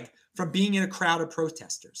bubonic plague from being in a crowd of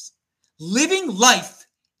protesters? Living life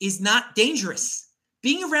is not dangerous.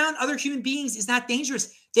 Being around other human beings is not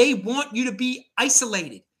dangerous. They want you to be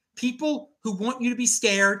isolated. People who want you to be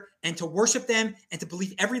scared and to worship them and to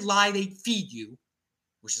believe every lie they feed you,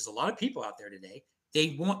 which is a lot of people out there today,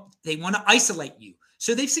 they want to isolate you.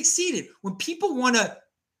 So they've succeeded. When people want to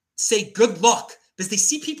say good luck because they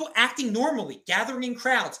see people acting normally, gathering in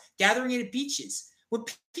crowds, gathering at beaches, when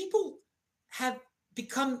people have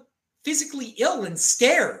become physically ill and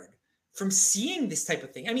scared from seeing this type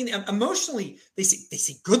of thing. I mean, emotionally, they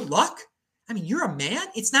say good luck. I mean, you're a man.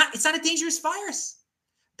 It's not a dangerous virus.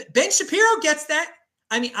 Ben Shapiro gets that.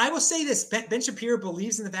 I mean, I will say this. Ben Shapiro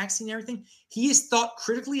believes in the vaccine and everything. He has thought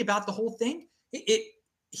critically about the whole thing.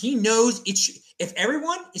 He knows if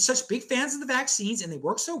everyone is such big fans of the vaccines and they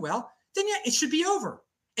work so well, then yeah, it should be over.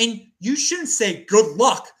 And you shouldn't say good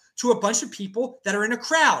luck to a bunch of people that are in a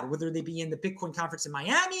crowd, whether they be in the Bitcoin conference in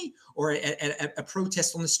Miami or at a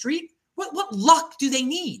protest on the street. What luck do they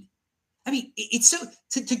need? I mean, it's so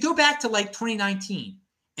to go back to like 2019,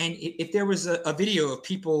 and if there was a video of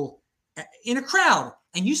people in a crowd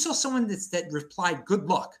and you saw someone that replied good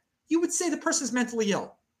luck, you would say the person's mentally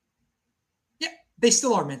ill. Yeah, they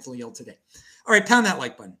still are mentally ill today. All right, pound that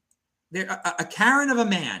like button. They're a Karen of a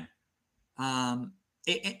man, a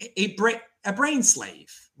brain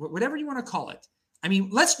slave, whatever you want to call it. I mean,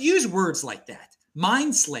 let's use words like that.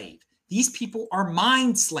 Mind slave. These people are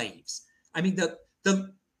mind slaves. I mean, the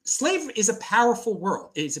slave is a powerful word.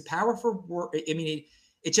 It's a powerful word. I mean,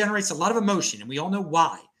 it generates a lot of emotion, and we all know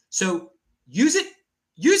why. So use it.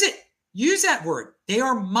 Use that word. They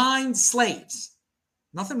are mind slaves.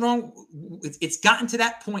 Nothing wrong. It's gotten to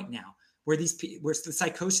that point now where the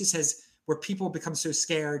psychosis where people become so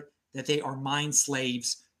scared that they are mind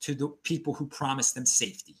slaves to the people who promise them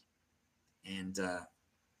safety. And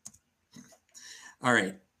all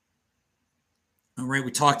right.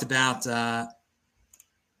 We talked about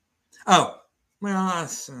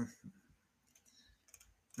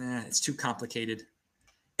it's too complicated.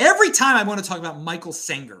 Every time I want to talk about Michael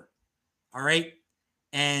Senger, all right?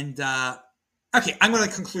 And okay, I'm going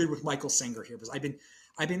to conclude with Michael Senger here because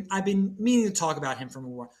I've been meaning to talk about him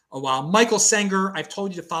for a while. Michael Senger, I've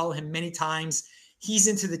told you to follow him many times. He's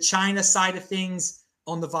into the China side of things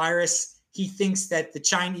on the virus. He thinks that the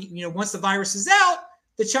Chinese, once the virus is out,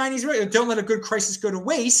 the Chinese don't let a good crisis go to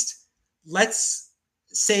waste. Let's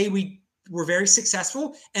say we're very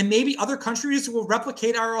successful, and maybe other countries will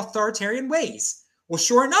replicate our authoritarian ways. Well,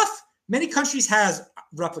 sure enough, many countries have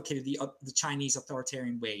replicated the Chinese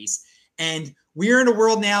authoritarian ways, And we're in a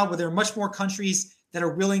world now where there are much more countries that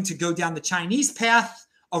are willing to go down the Chinese path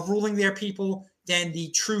of ruling their people than the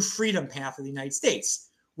true freedom path of the United States,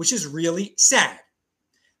 which is really sad.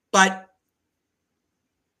 But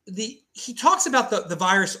he talks about the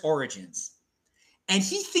virus origins, and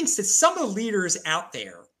he thinks that some of the leaders out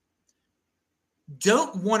there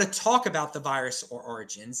don't want to talk about the virus or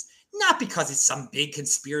origins, not because it's some big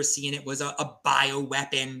conspiracy and it was a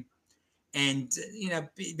bioweapon, and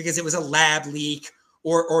because it was a lab leak,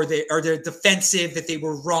 or they're defensive that they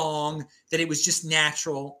were wrong, that it was just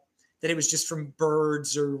natural, that it was just from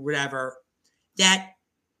birds or whatever. That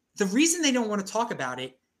the reason they don't want to talk about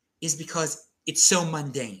it is because it's so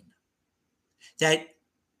mundane. That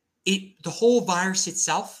the whole virus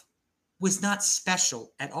itself was not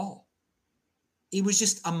special at all. It was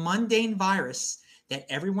just a mundane virus that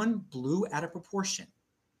everyone blew out of proportion.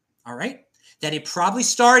 All right? That it probably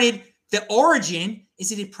started, the origin is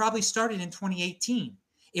that it probably started in 2018.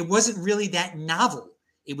 It wasn't really that novel.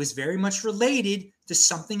 It was very much related to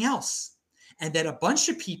something else. And that a bunch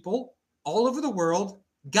of people all over the world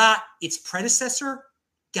got its predecessor,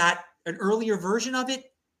 got an earlier version of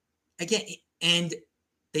it, again, and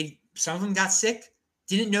some of them got sick,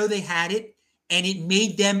 didn't know they had it, and it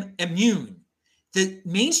made them immune. The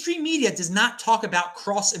mainstream media does not talk about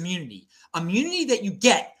cross immunity, immunity that you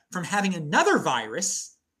get from having another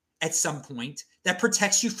virus at some point that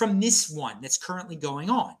protects you from this one that's currently going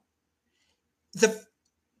on.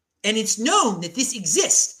 And it's known that this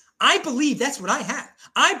exists. I believe that's what I have.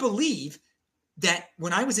 I believe that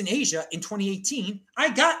when I was in Asia in 2018,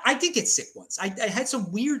 I did get sick once. I had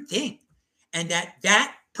some weird thing, and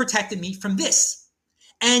that protected me from this.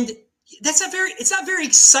 And it's not very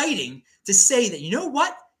exciting to say that, you know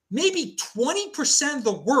what, maybe 20% of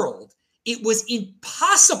the world, it was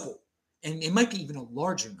impossible, and it might be even a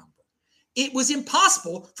larger number. It was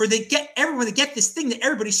impossible for everyone to get this thing that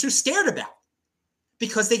everybody's so scared about,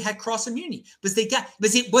 because they had cross immunity,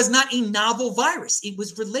 because it was not a novel virus. It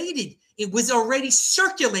was related. It was already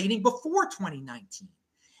circulating before 2019.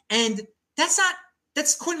 And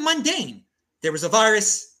that's quite mundane. There was a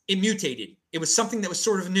virus, it mutated. It was something that was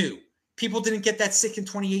sort of new. People didn't get that sick in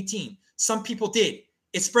 2018. Some people did.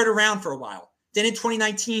 It spread around for a while. Then in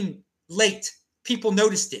 2019, late, people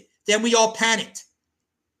noticed it. Then we all panicked.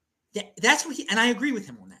 That's what and I agree with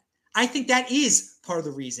him on that. I think that is part of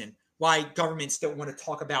the reason why governments don't want to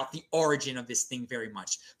talk about the origin of this thing very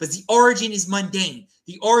much. But the origin is mundane.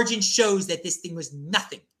 The origin shows that this thing was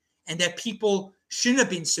nothing and that people shouldn't have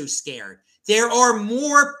been so scared. There are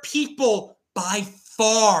more people by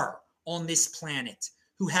far on this planet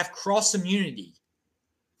who have cross immunity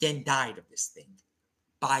than died of this thing.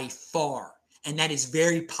 By far. And that is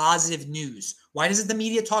very positive news. Why doesn't the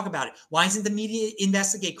media talk about it? Why doesn't the media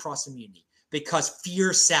investigate cross immunity? Because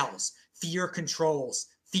fear sells. Fear controls.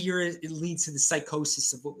 Fear leads to the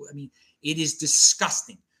psychosis of, it is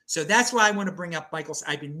disgusting. So that's why I want to bring up Michael's.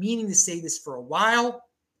 I've been meaning to say this for a while,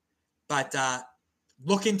 but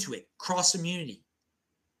look into it. Cross immunity.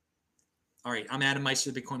 All right, I'm Adam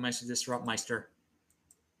Meister, the Bitcoin Meister, Disrupt Meister.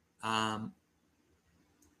 That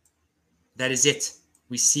is it.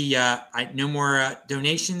 We see no more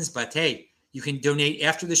donations, but hey, you can donate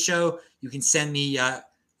after the show. You can send me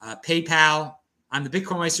PayPal. I'm the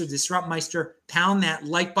Bitcoin Meister, Disrupt Meister. Pound that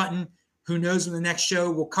like button. Who knows when the next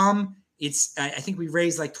show will come? I think we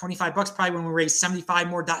raised like $25 probably when we raise 75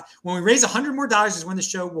 more. When we raise $100 more is when the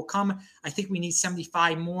show will come. I think we need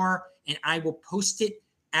 75 more, and I will post it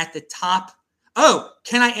at the top. Oh,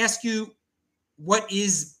 can I ask you, what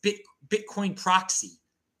is Bitcoin proxy?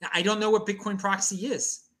 Now, I don't know what Bitcoin proxy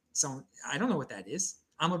is. So I don't know what that is.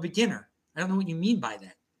 I'm a beginner. I don't know what you mean by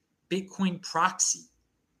that. Bitcoin proxy.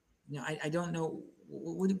 I don't know.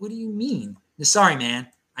 What do you mean? Sorry, man.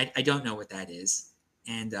 I don't know what that is.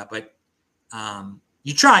 And but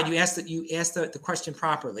you tried. You asked the question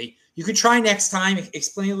properly. You could try next time.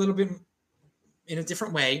 Explain a little bit in a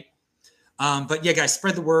different way. But yeah, guys,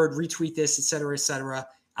 spread the word. Retweet this, etc., etc.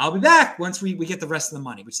 I'll be back once we get the rest of the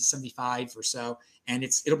money, which is 75 or so, and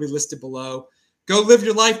it'll be listed below. Go live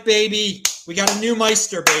your life, baby. We got a new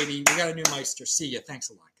Meister, baby. We got a new Meister. See ya. Thanks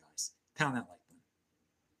a lot, guys. Pound that like.